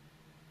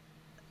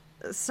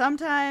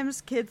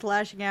 sometimes kids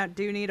lashing out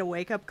do need a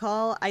wake-up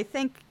call. I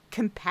think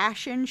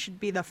compassion should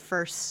be the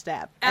first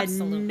step.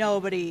 Absolutely. And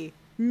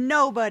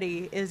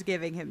nobody is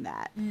giving him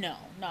that. No,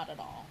 not at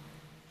all.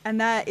 And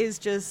that is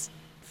just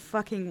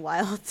fucking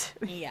wild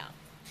to me. Yeah.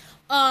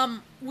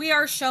 We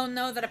are shown,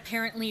 though, that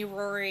apparently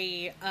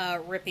Rory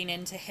ripping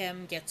into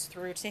him gets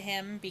through to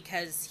him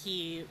because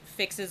he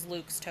fixes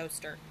Luke's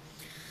toaster.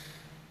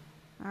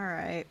 All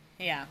right.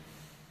 Yeah.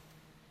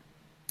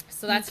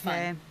 So that's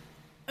fun.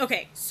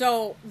 Okay,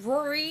 so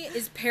Rory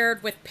is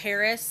paired with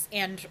Paris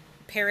and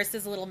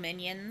Paris's little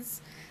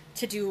minions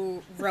to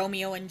do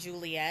Romeo and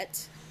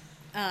Juliet.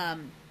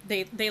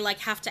 They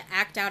have to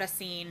act out a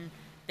scene.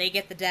 They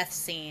get the death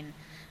scene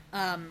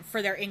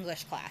for their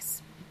English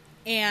class.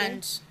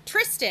 And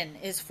Tristan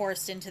is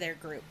forced into their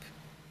group.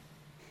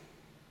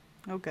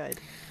 Oh, good.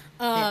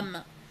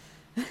 Right?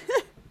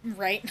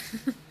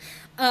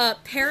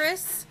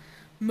 Paris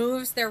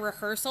moves their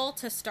rehearsal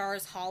to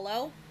Stars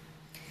Hollow.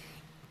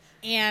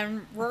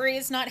 And Rory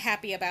is not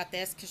happy about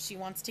this because she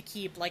wants to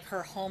keep,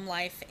 her home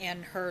life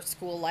and her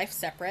school life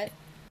separate.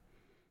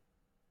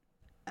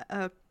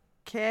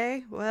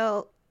 Okay,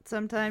 well,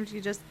 sometimes you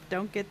just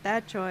don't get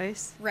that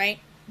choice. Right.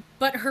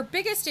 But her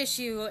biggest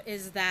issue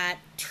is that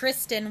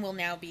Tristan will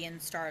now be in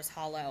Stars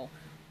Hollow,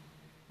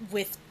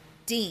 with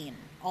Dean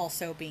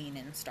also being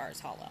in Stars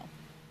Hollow.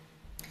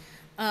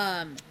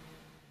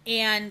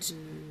 And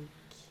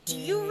do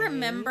you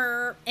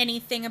remember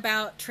anything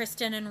about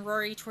Tristan and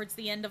Rory towards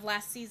the end of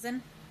last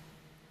season?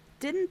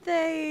 Didn't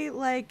they,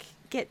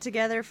 get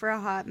together for a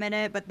hot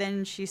minute, but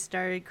then she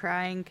started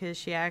crying because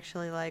she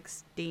actually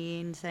likes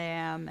Dean,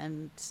 Sam,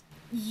 and...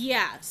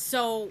 Yeah,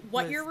 so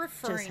what you're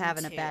referring to... just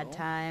having a bad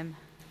time.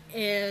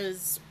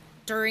 ...is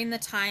during the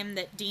time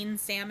that Dean,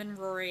 Sam, and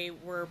Rory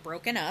were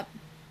broken up,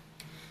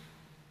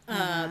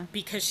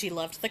 because she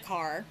loved the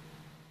car.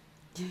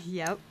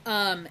 Yep.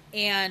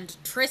 And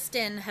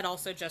Tristan had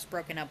also just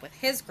broken up with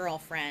his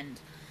girlfriend.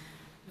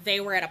 They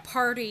were at a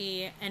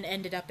party and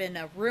ended up in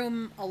a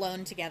room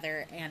alone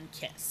together and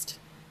kissed.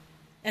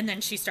 And then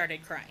she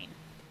started crying.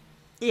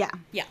 Yeah.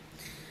 Yeah.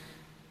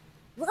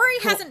 Rory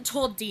hasn't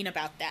told Dean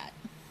about that.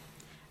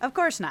 Of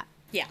course not.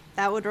 Yeah.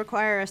 That would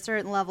require a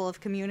certain level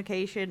of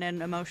communication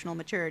and emotional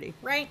maturity.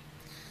 Right.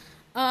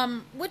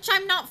 Which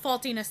I'm not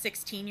faulting a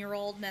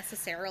 16-year-old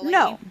necessarily.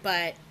 No.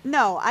 But...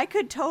 No, I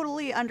could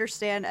totally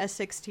understand a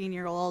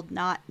 16-year-old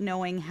not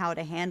knowing how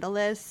to handle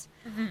this.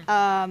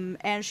 Mm-hmm.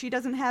 And she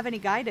doesn't have any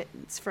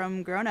guidance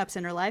from grown-ups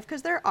in her life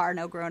because there are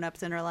no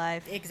grown-ups in her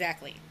life.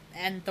 Exactly.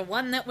 And the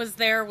one that was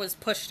there was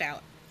pushed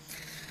out.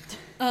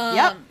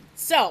 Yep.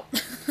 So.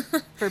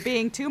 For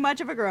being too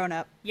much of a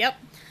grown-up. Yep.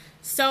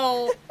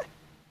 So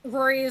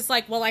Rory is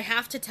like, well, I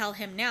have to tell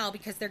him now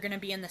because they're going to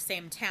be in the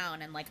same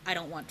town, and, like, I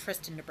don't want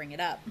Tristan to bring it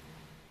up.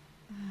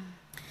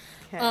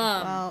 Okay,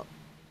 well...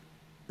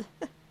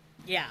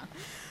 Yeah.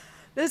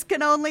 This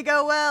can only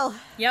go well.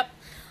 Yep.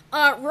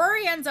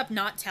 Rory ends up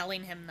not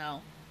telling him,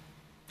 though.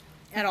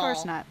 At all. Of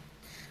course not.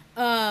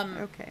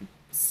 Okay.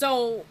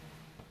 So,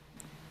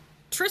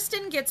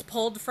 Tristan gets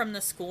pulled from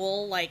the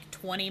school, like,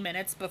 20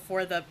 minutes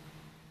before the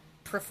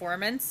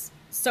performance.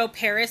 So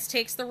Paris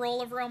takes the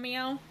role of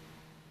Romeo.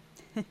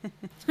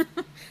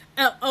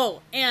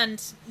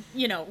 And,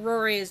 you know,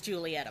 Rory is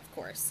Juliet, of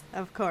course.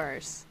 Of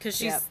course. Because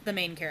she's the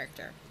main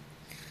character.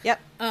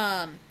 Yep.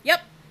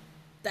 Yep.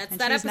 That's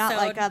and that she's episode. Not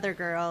like other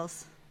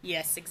girls.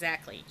 Yes,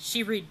 exactly.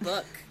 She read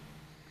book.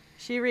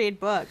 She read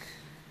book.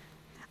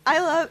 I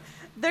love...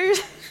 There's...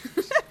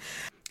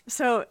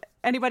 So,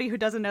 anybody who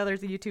doesn't know,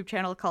 there's a YouTube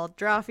channel called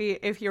Drawfee.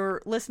 If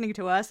you're listening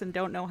to us and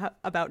don't know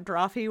about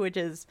Drawfee, which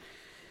is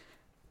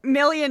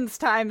millions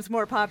times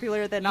more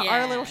popular than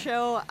our little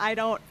show, I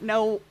don't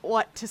know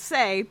what to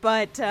say,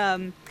 but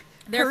they're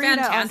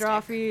Karina fantastic.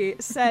 on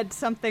Drawfee said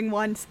something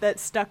once that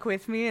stuck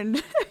with me,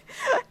 and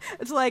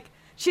it's like,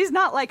 she's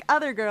not like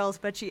other girls,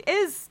 but she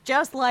is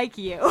just like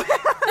you.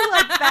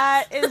 Like,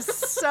 that is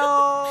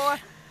so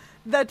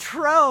the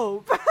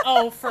trope.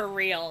 Oh, for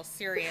real.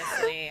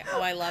 Seriously.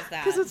 Oh, I love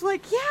that. Because it's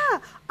like, yeah,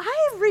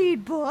 I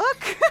read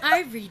book.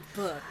 I read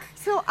book.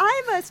 So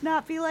I must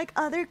not be like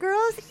other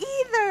girls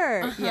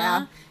either. Uh-huh.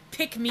 Yeah.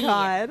 Pick me.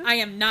 God. I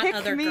am not Pick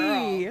other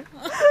me.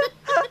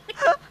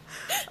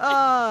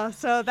 girl.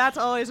 So that's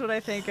always what I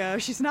think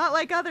of. She's not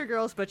like other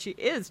girls, but she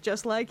is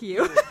just like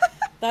you.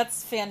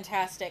 That's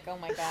fantastic. Oh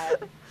my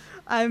god.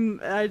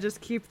 I just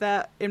keep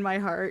that in my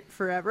heart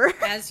forever.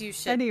 As you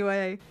should.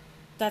 Anyway.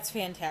 That's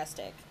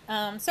fantastic.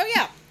 So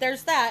yeah,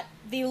 there's that.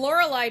 The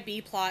Lorelai B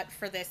plot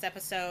for this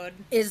episode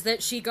is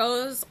that she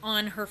goes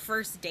on her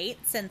first date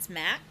since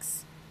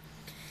Max.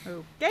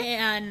 Okay.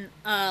 And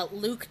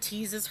Luke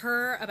teases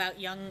her about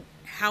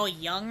how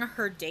young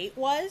her date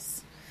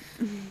was.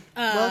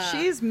 Well,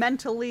 she's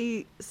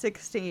mentally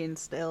 16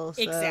 still,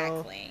 so...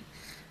 Exactly.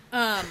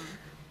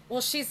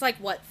 Well, she's like,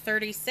 what,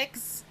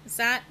 36? Is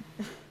that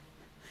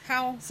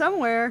how...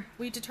 Somewhere.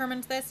 we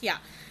determined this? Yeah.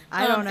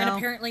 I don't know. And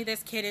apparently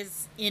this kid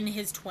is in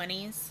his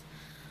 20s.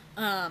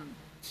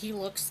 He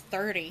looks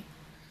 30.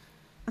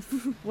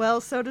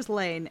 Well, so does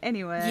Lane.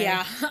 Anyway.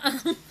 Yeah.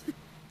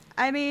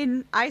 I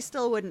mean, I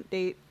still wouldn't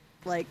date,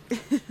 like...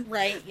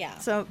 Right, yeah.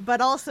 So, but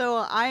also,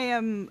 I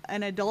am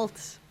an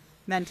adult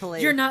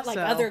mentally. You're not like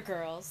so. other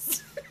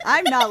girls.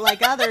 I'm not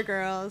like other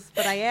girls,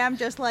 but I am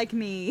just like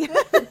me.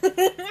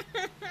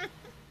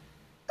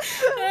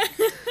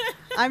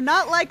 I'm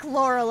not like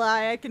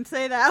Lorelai, I can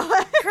say that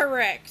way.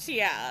 Correct,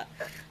 yeah.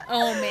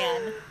 Oh,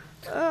 man.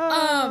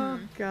 Oh,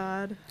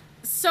 God.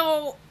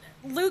 So,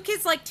 Luke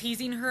is, like,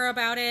 teasing her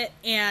about it,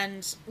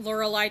 and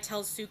Lorelai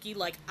tells Suki,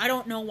 like, I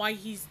don't know why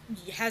he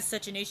has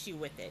such an issue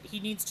with it. He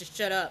needs to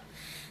shut up.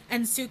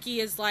 And Suki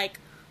is like,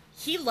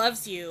 he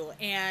loves you,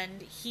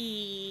 and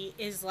he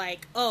is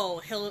like,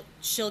 oh,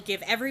 she'll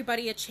give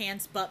everybody a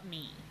chance but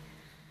me,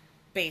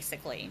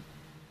 basically.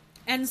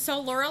 And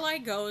so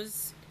Lorelai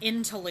goes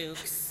into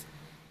Luke's,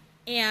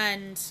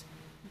 and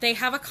they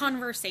have a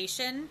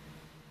conversation,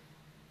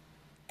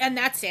 and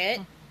that's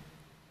it.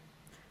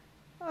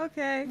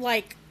 Okay.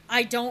 Like,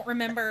 I don't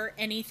remember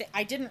anything.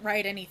 I didn't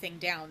write anything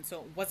down, so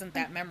it wasn't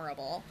that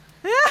memorable.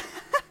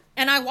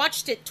 And I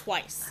watched it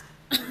twice.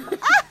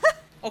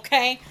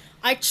 Okay?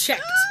 I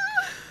checked.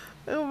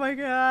 Oh my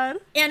God.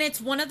 And it's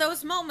one of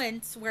those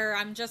moments where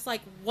I'm just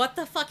like, what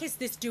the fuck is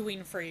this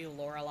doing for you,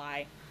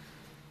 Lorelai?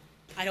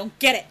 I don't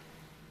get it.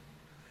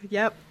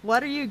 Yep.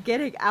 What are you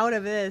getting out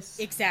of this?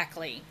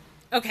 Exactly.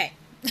 Okay.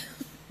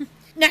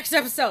 Next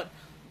episode.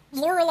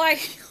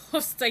 Lorelai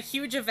hosts a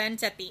huge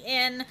event at the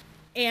inn,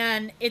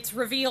 and it's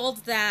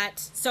revealed that...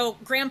 So,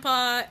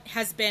 Grandpa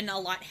has been a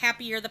lot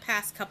happier the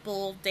past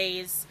couple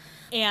days,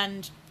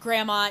 and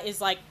Grandma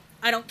is like,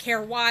 I don't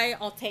care why,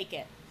 I'll take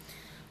it.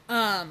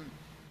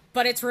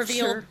 But it's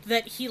revealed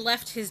that he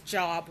left his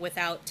job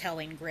without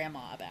telling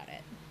Grandma about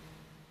it.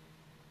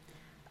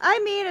 I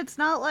mean, it's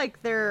not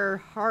like they're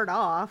hard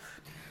off.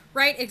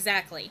 Right,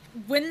 exactly.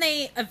 When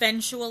they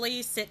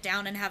eventually sit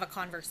down and have a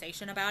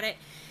conversation about it,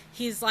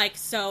 he's like,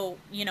 so,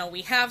 you know,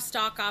 we have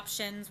stock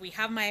options, we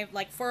have my,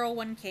 like,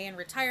 401k and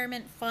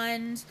retirement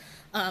fund,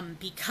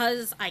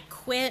 because I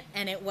quit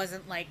and it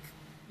wasn't, like,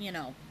 you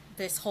know,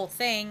 this whole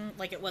thing,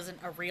 like, it wasn't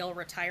a real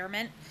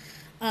retirement.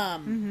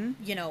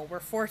 You know, we're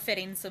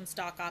forfeiting some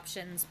stock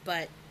options,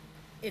 but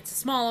it's a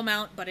small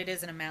amount, but it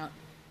is an amount.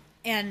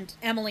 And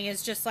Emily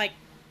is just like,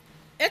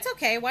 it's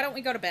okay, why don't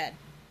we go to bed?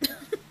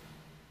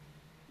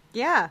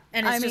 Yeah.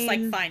 And it's just,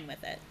 like, fine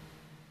with it.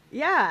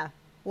 Yeah.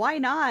 Why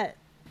not?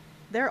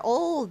 They're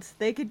old.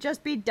 They could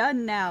just be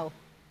done now.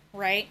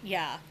 Right?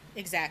 Yeah,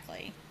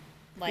 exactly.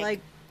 Like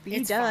be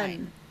it's done.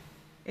 Fine.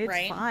 It's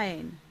right?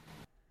 fine.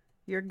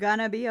 You're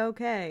gonna be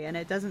okay. And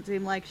it doesn't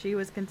seem like she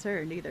was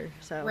concerned either.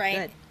 So, right.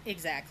 Good.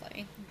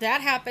 Exactly.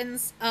 That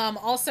happens.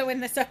 Also in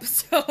this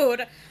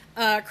episode,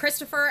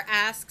 Christopher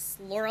asks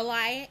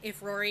Lorelai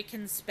if Rory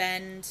can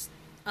spend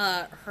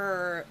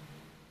her,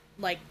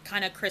 like,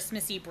 kind of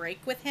Christmassy break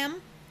with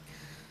him.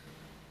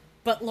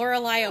 But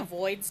Lorelai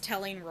avoids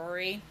telling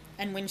Rory.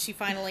 And when she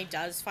finally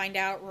does find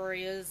out,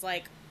 Rory is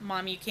like,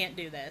 Mom, you can't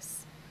do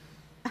this.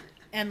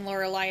 And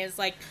Lorelai is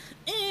like,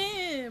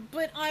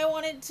 but I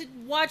wanted to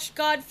watch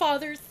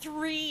Godfather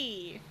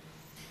 3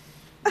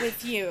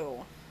 with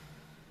you.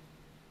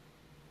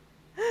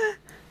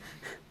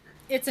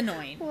 It's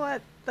annoying.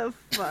 What the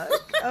fuck?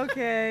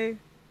 Okay.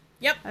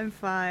 Yep. I'm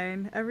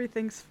fine.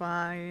 Everything's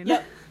fine.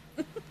 Yep.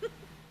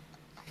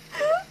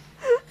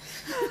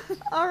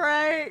 All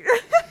right.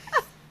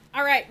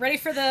 All right, ready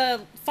for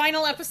the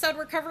final episode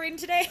we're covering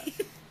today?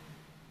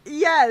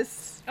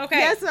 Yes. Okay.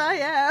 Yes, I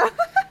am.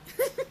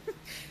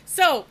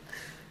 So,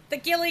 the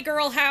Gilly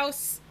Girl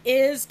house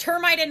is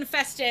termite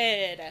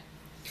infested.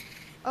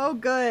 Oh,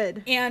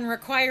 good. And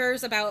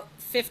requires about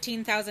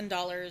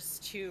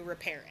 $15,000 to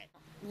repair it.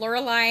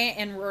 Lorelai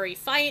and Rory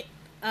fight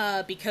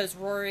because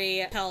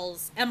Rory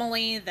tells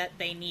Emily that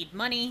they need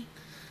money.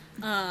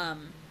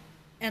 And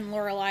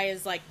Lorelai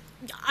is like,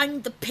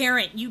 I'm the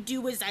parent. You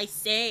do as I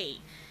say.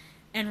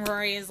 And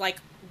Rory is like,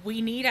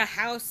 we need a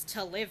house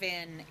to live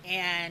in,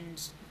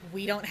 and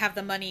we don't have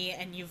the money,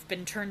 and you've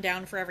been turned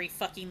down for every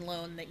fucking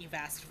loan that you've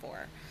asked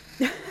for.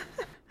 Yeah.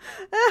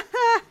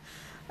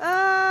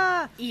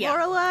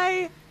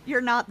 Lorelai,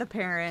 you're not the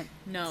parent.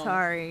 No.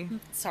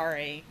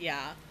 Sorry,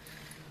 yeah.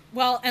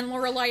 Well, and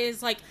Lorelai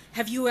is like,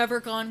 have you ever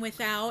gone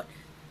without?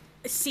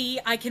 See,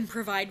 I can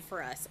provide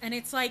for us. And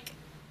it's like,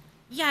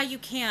 yeah, you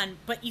can,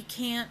 but you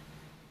can't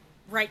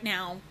right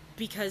now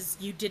because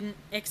you didn't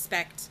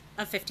expect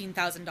a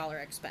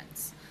 $15,000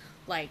 expense.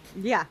 Like,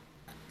 yeah.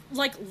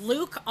 Like,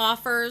 Luke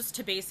offers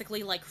to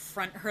basically, like,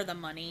 front her the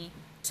money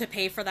to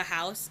pay for the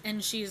house,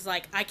 and she's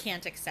like, I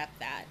can't accept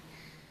that.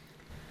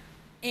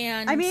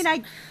 And I mean,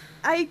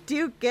 I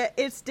do get,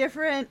 it's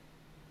different,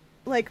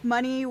 like,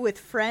 money with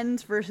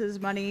friends versus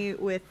money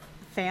with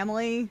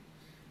family,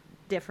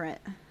 different.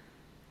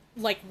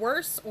 Like,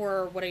 worse,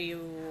 or what are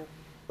you...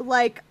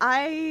 Like,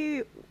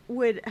 I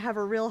would have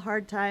a real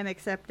hard time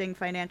accepting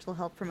financial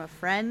help from a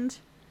friend.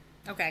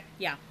 Okay,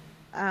 yeah.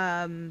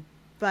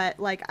 But,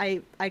 like,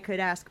 I could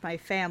ask my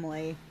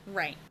family.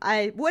 Right.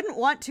 I wouldn't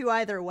want to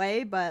either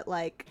way, but,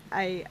 like,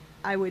 I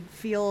would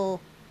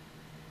feel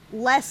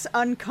less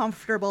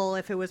uncomfortable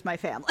if it was my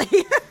family.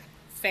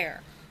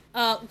 Fair.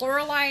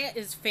 Lorelai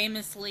is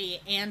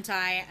famously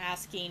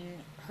anti-asking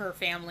her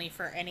family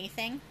for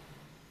anything.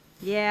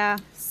 Yeah.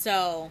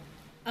 So,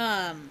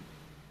 and,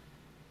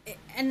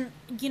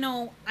 you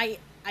know, I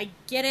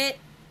get it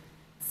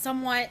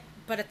somewhat,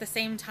 but at the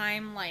same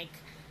time, like,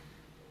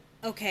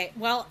 okay,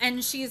 well,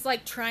 and she's,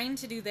 like, trying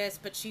to do this,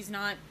 but she's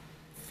not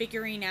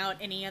figuring out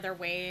any other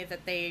way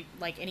that they,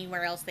 like,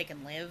 anywhere else they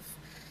can live.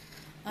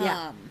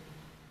 Yeah.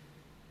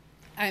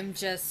 I'm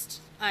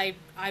just, I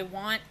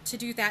want to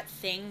do that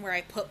thing where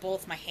I put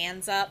both my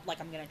hands up, like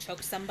I'm gonna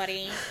choke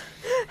somebody,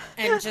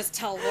 and just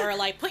tell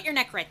Lorelai, put your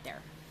neck right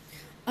there.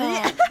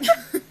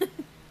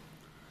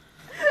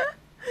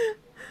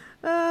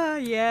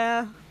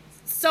 Yeah.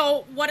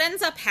 So what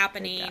ends up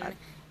happening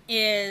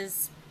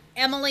is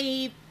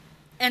Emily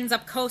ends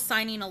up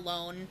co-signing a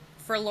loan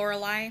for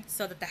Lorelai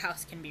so that the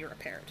house can be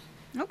repaired.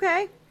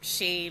 Okay.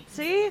 She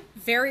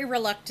very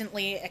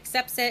reluctantly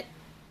accepts it,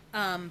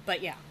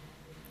 but yeah.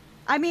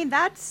 I mean,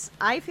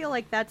 I feel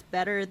like that's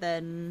better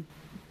than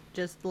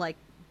just, like,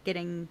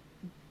 getting,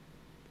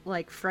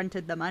 like,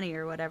 fronted the money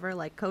or whatever.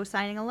 Like,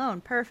 co-signing a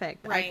loan.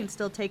 Perfect. Right. I can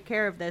still take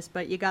care of this,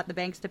 but you got the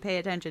banks to pay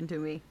attention to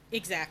me.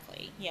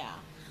 Exactly, yeah.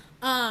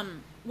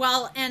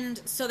 Well,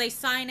 and so they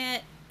sign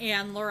it,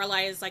 and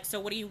Lorelai is like, so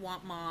what do you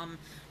want, Mom?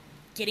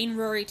 Getting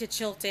Rory to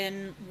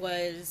Chilton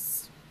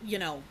was, you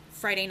know,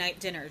 Friday night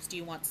dinners. Do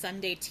you want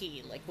Sunday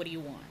tea? Like, what do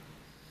you want?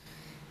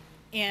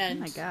 And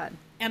oh my God.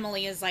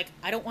 Emily is like,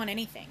 I don't want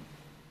anything.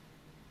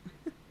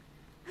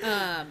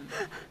 And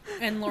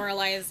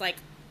Lorelai is like,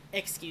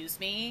 excuse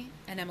me?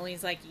 And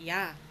Emily's like,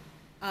 yeah,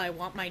 I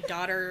want my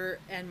daughter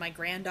and my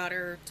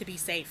granddaughter to be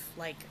safe.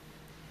 Like,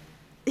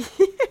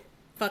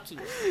 fuck you.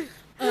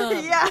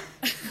 Yeah.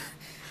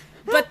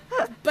 But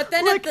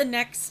then at the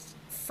next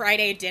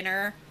Friday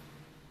dinner,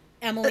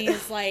 Emily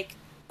is like,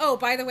 oh,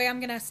 by the way, I'm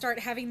going to start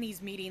having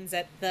these meetings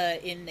at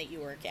the inn that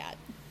you work at.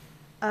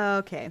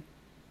 Okay.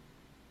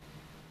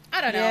 I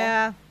don't know.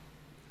 Yeah.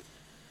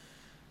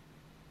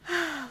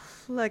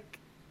 Look,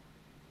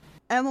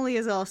 Emily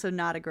is also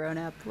not a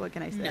grown-up. What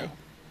can I say? No.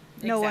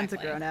 No one's a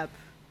Exactly. grown-up.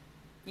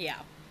 Yeah.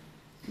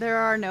 There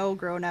are no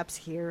grown-ups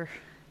here.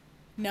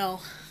 No,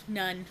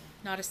 none.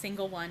 Not a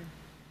single one.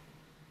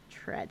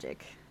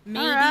 Tragic.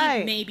 Maybe, All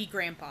right. maybe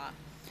Grandpa.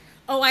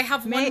 Oh, I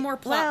have one more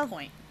plot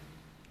point.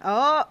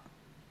 Oh.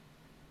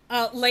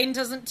 Lane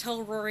doesn't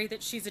tell Rory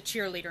that she's a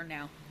cheerleader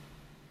now.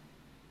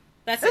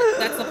 That's it.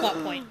 That's the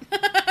plot point.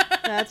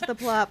 That's the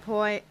plot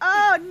point.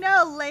 Oh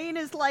no, Lane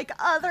is like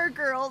other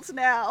girls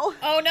now.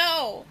 Oh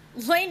no,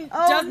 Lane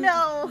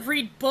doesn't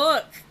read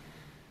book.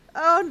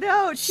 Oh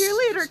no,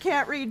 cheerleader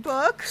can't read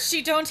book.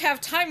 She don't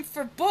have time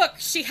for book.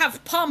 She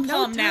have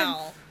pom-pom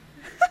now.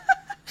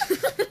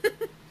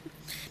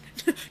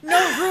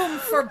 No room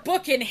for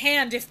book in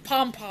hand if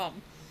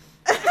pom-pom.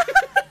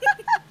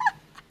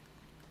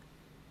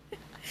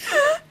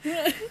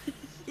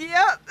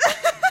 Yep.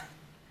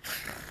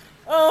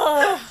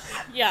 Oh,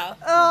 yeah.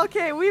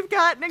 Okay, we've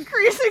gotten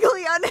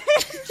increasingly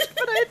unhinged,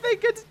 but I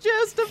think it's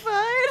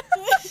justified.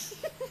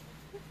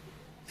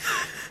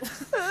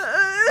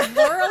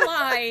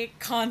 Lorelai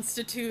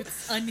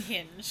constitutes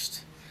unhinged.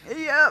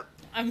 Yep.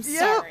 I'm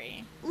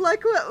sorry.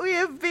 Look what we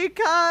have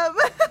become.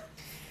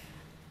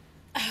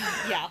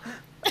 Yeah.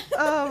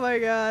 Oh my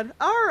god.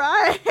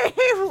 Alright.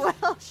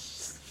 Well,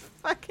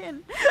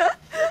 fucking.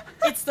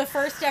 It's the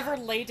first ever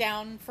lay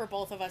down for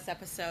both of us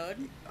episode.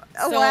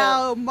 So,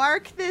 wow,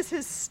 mark this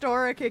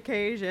historic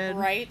occasion.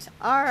 Right?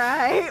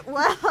 Alright,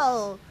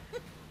 well.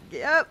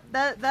 Yep,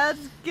 that's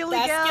Gilly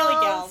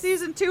Gal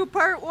Season 2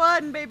 Part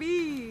 1,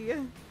 baby.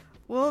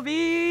 We'll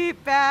be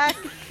back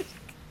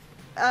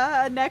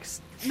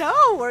next... No,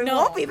 we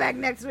won't be back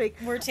next week.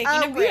 We're taking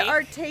a break. We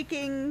are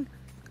taking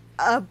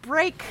a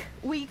break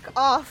week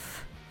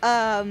off.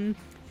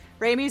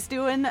 Rami's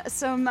doing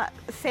some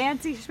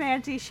fancy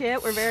schmancy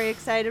shit. We're very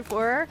excited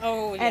for her.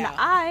 Oh, yeah. And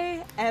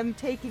I am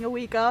taking a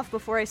week off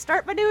before I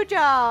start my new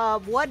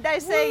job. What'd I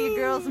say? You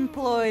girls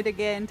employed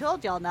again.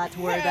 Told y'all not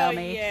to worry about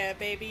me. Yeah,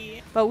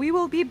 baby. But we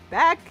will be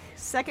back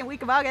second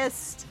week of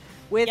August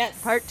with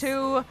part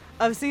 2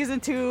 of season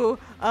 2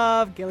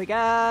 of Gilly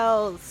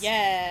Gals.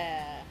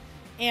 Yeah.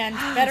 And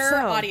better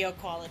audio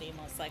quality,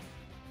 most likely.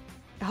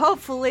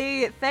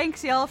 Hopefully.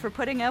 Thanks, y'all, for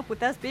putting up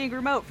with us being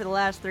remote for the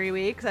last 3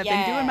 weeks. I've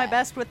been doing my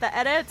best with the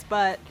edits,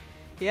 but,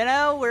 you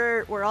know,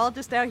 we're all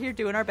just out here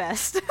doing our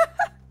best.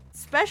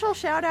 Special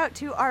shout out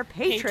to our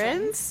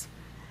patrons.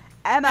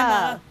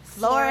 Emma,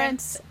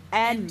 Florence,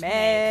 and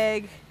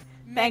Meg.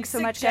 Thanks so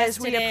much, guys.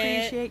 We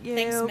appreciate you.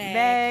 Thanks,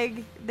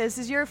 Meg, this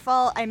is your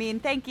fault. I mean,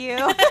 thank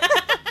you.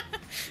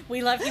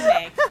 We love you,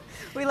 Meg.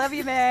 We love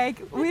you,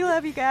 Meg. We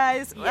love you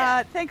guys.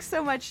 Yeah. Thanks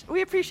so much.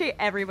 We appreciate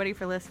everybody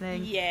for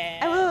listening.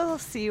 Yeah. And we'll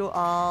see you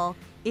all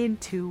in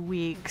 2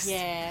 weeks.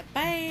 Yeah.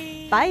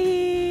 Bye.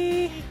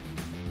 Bye.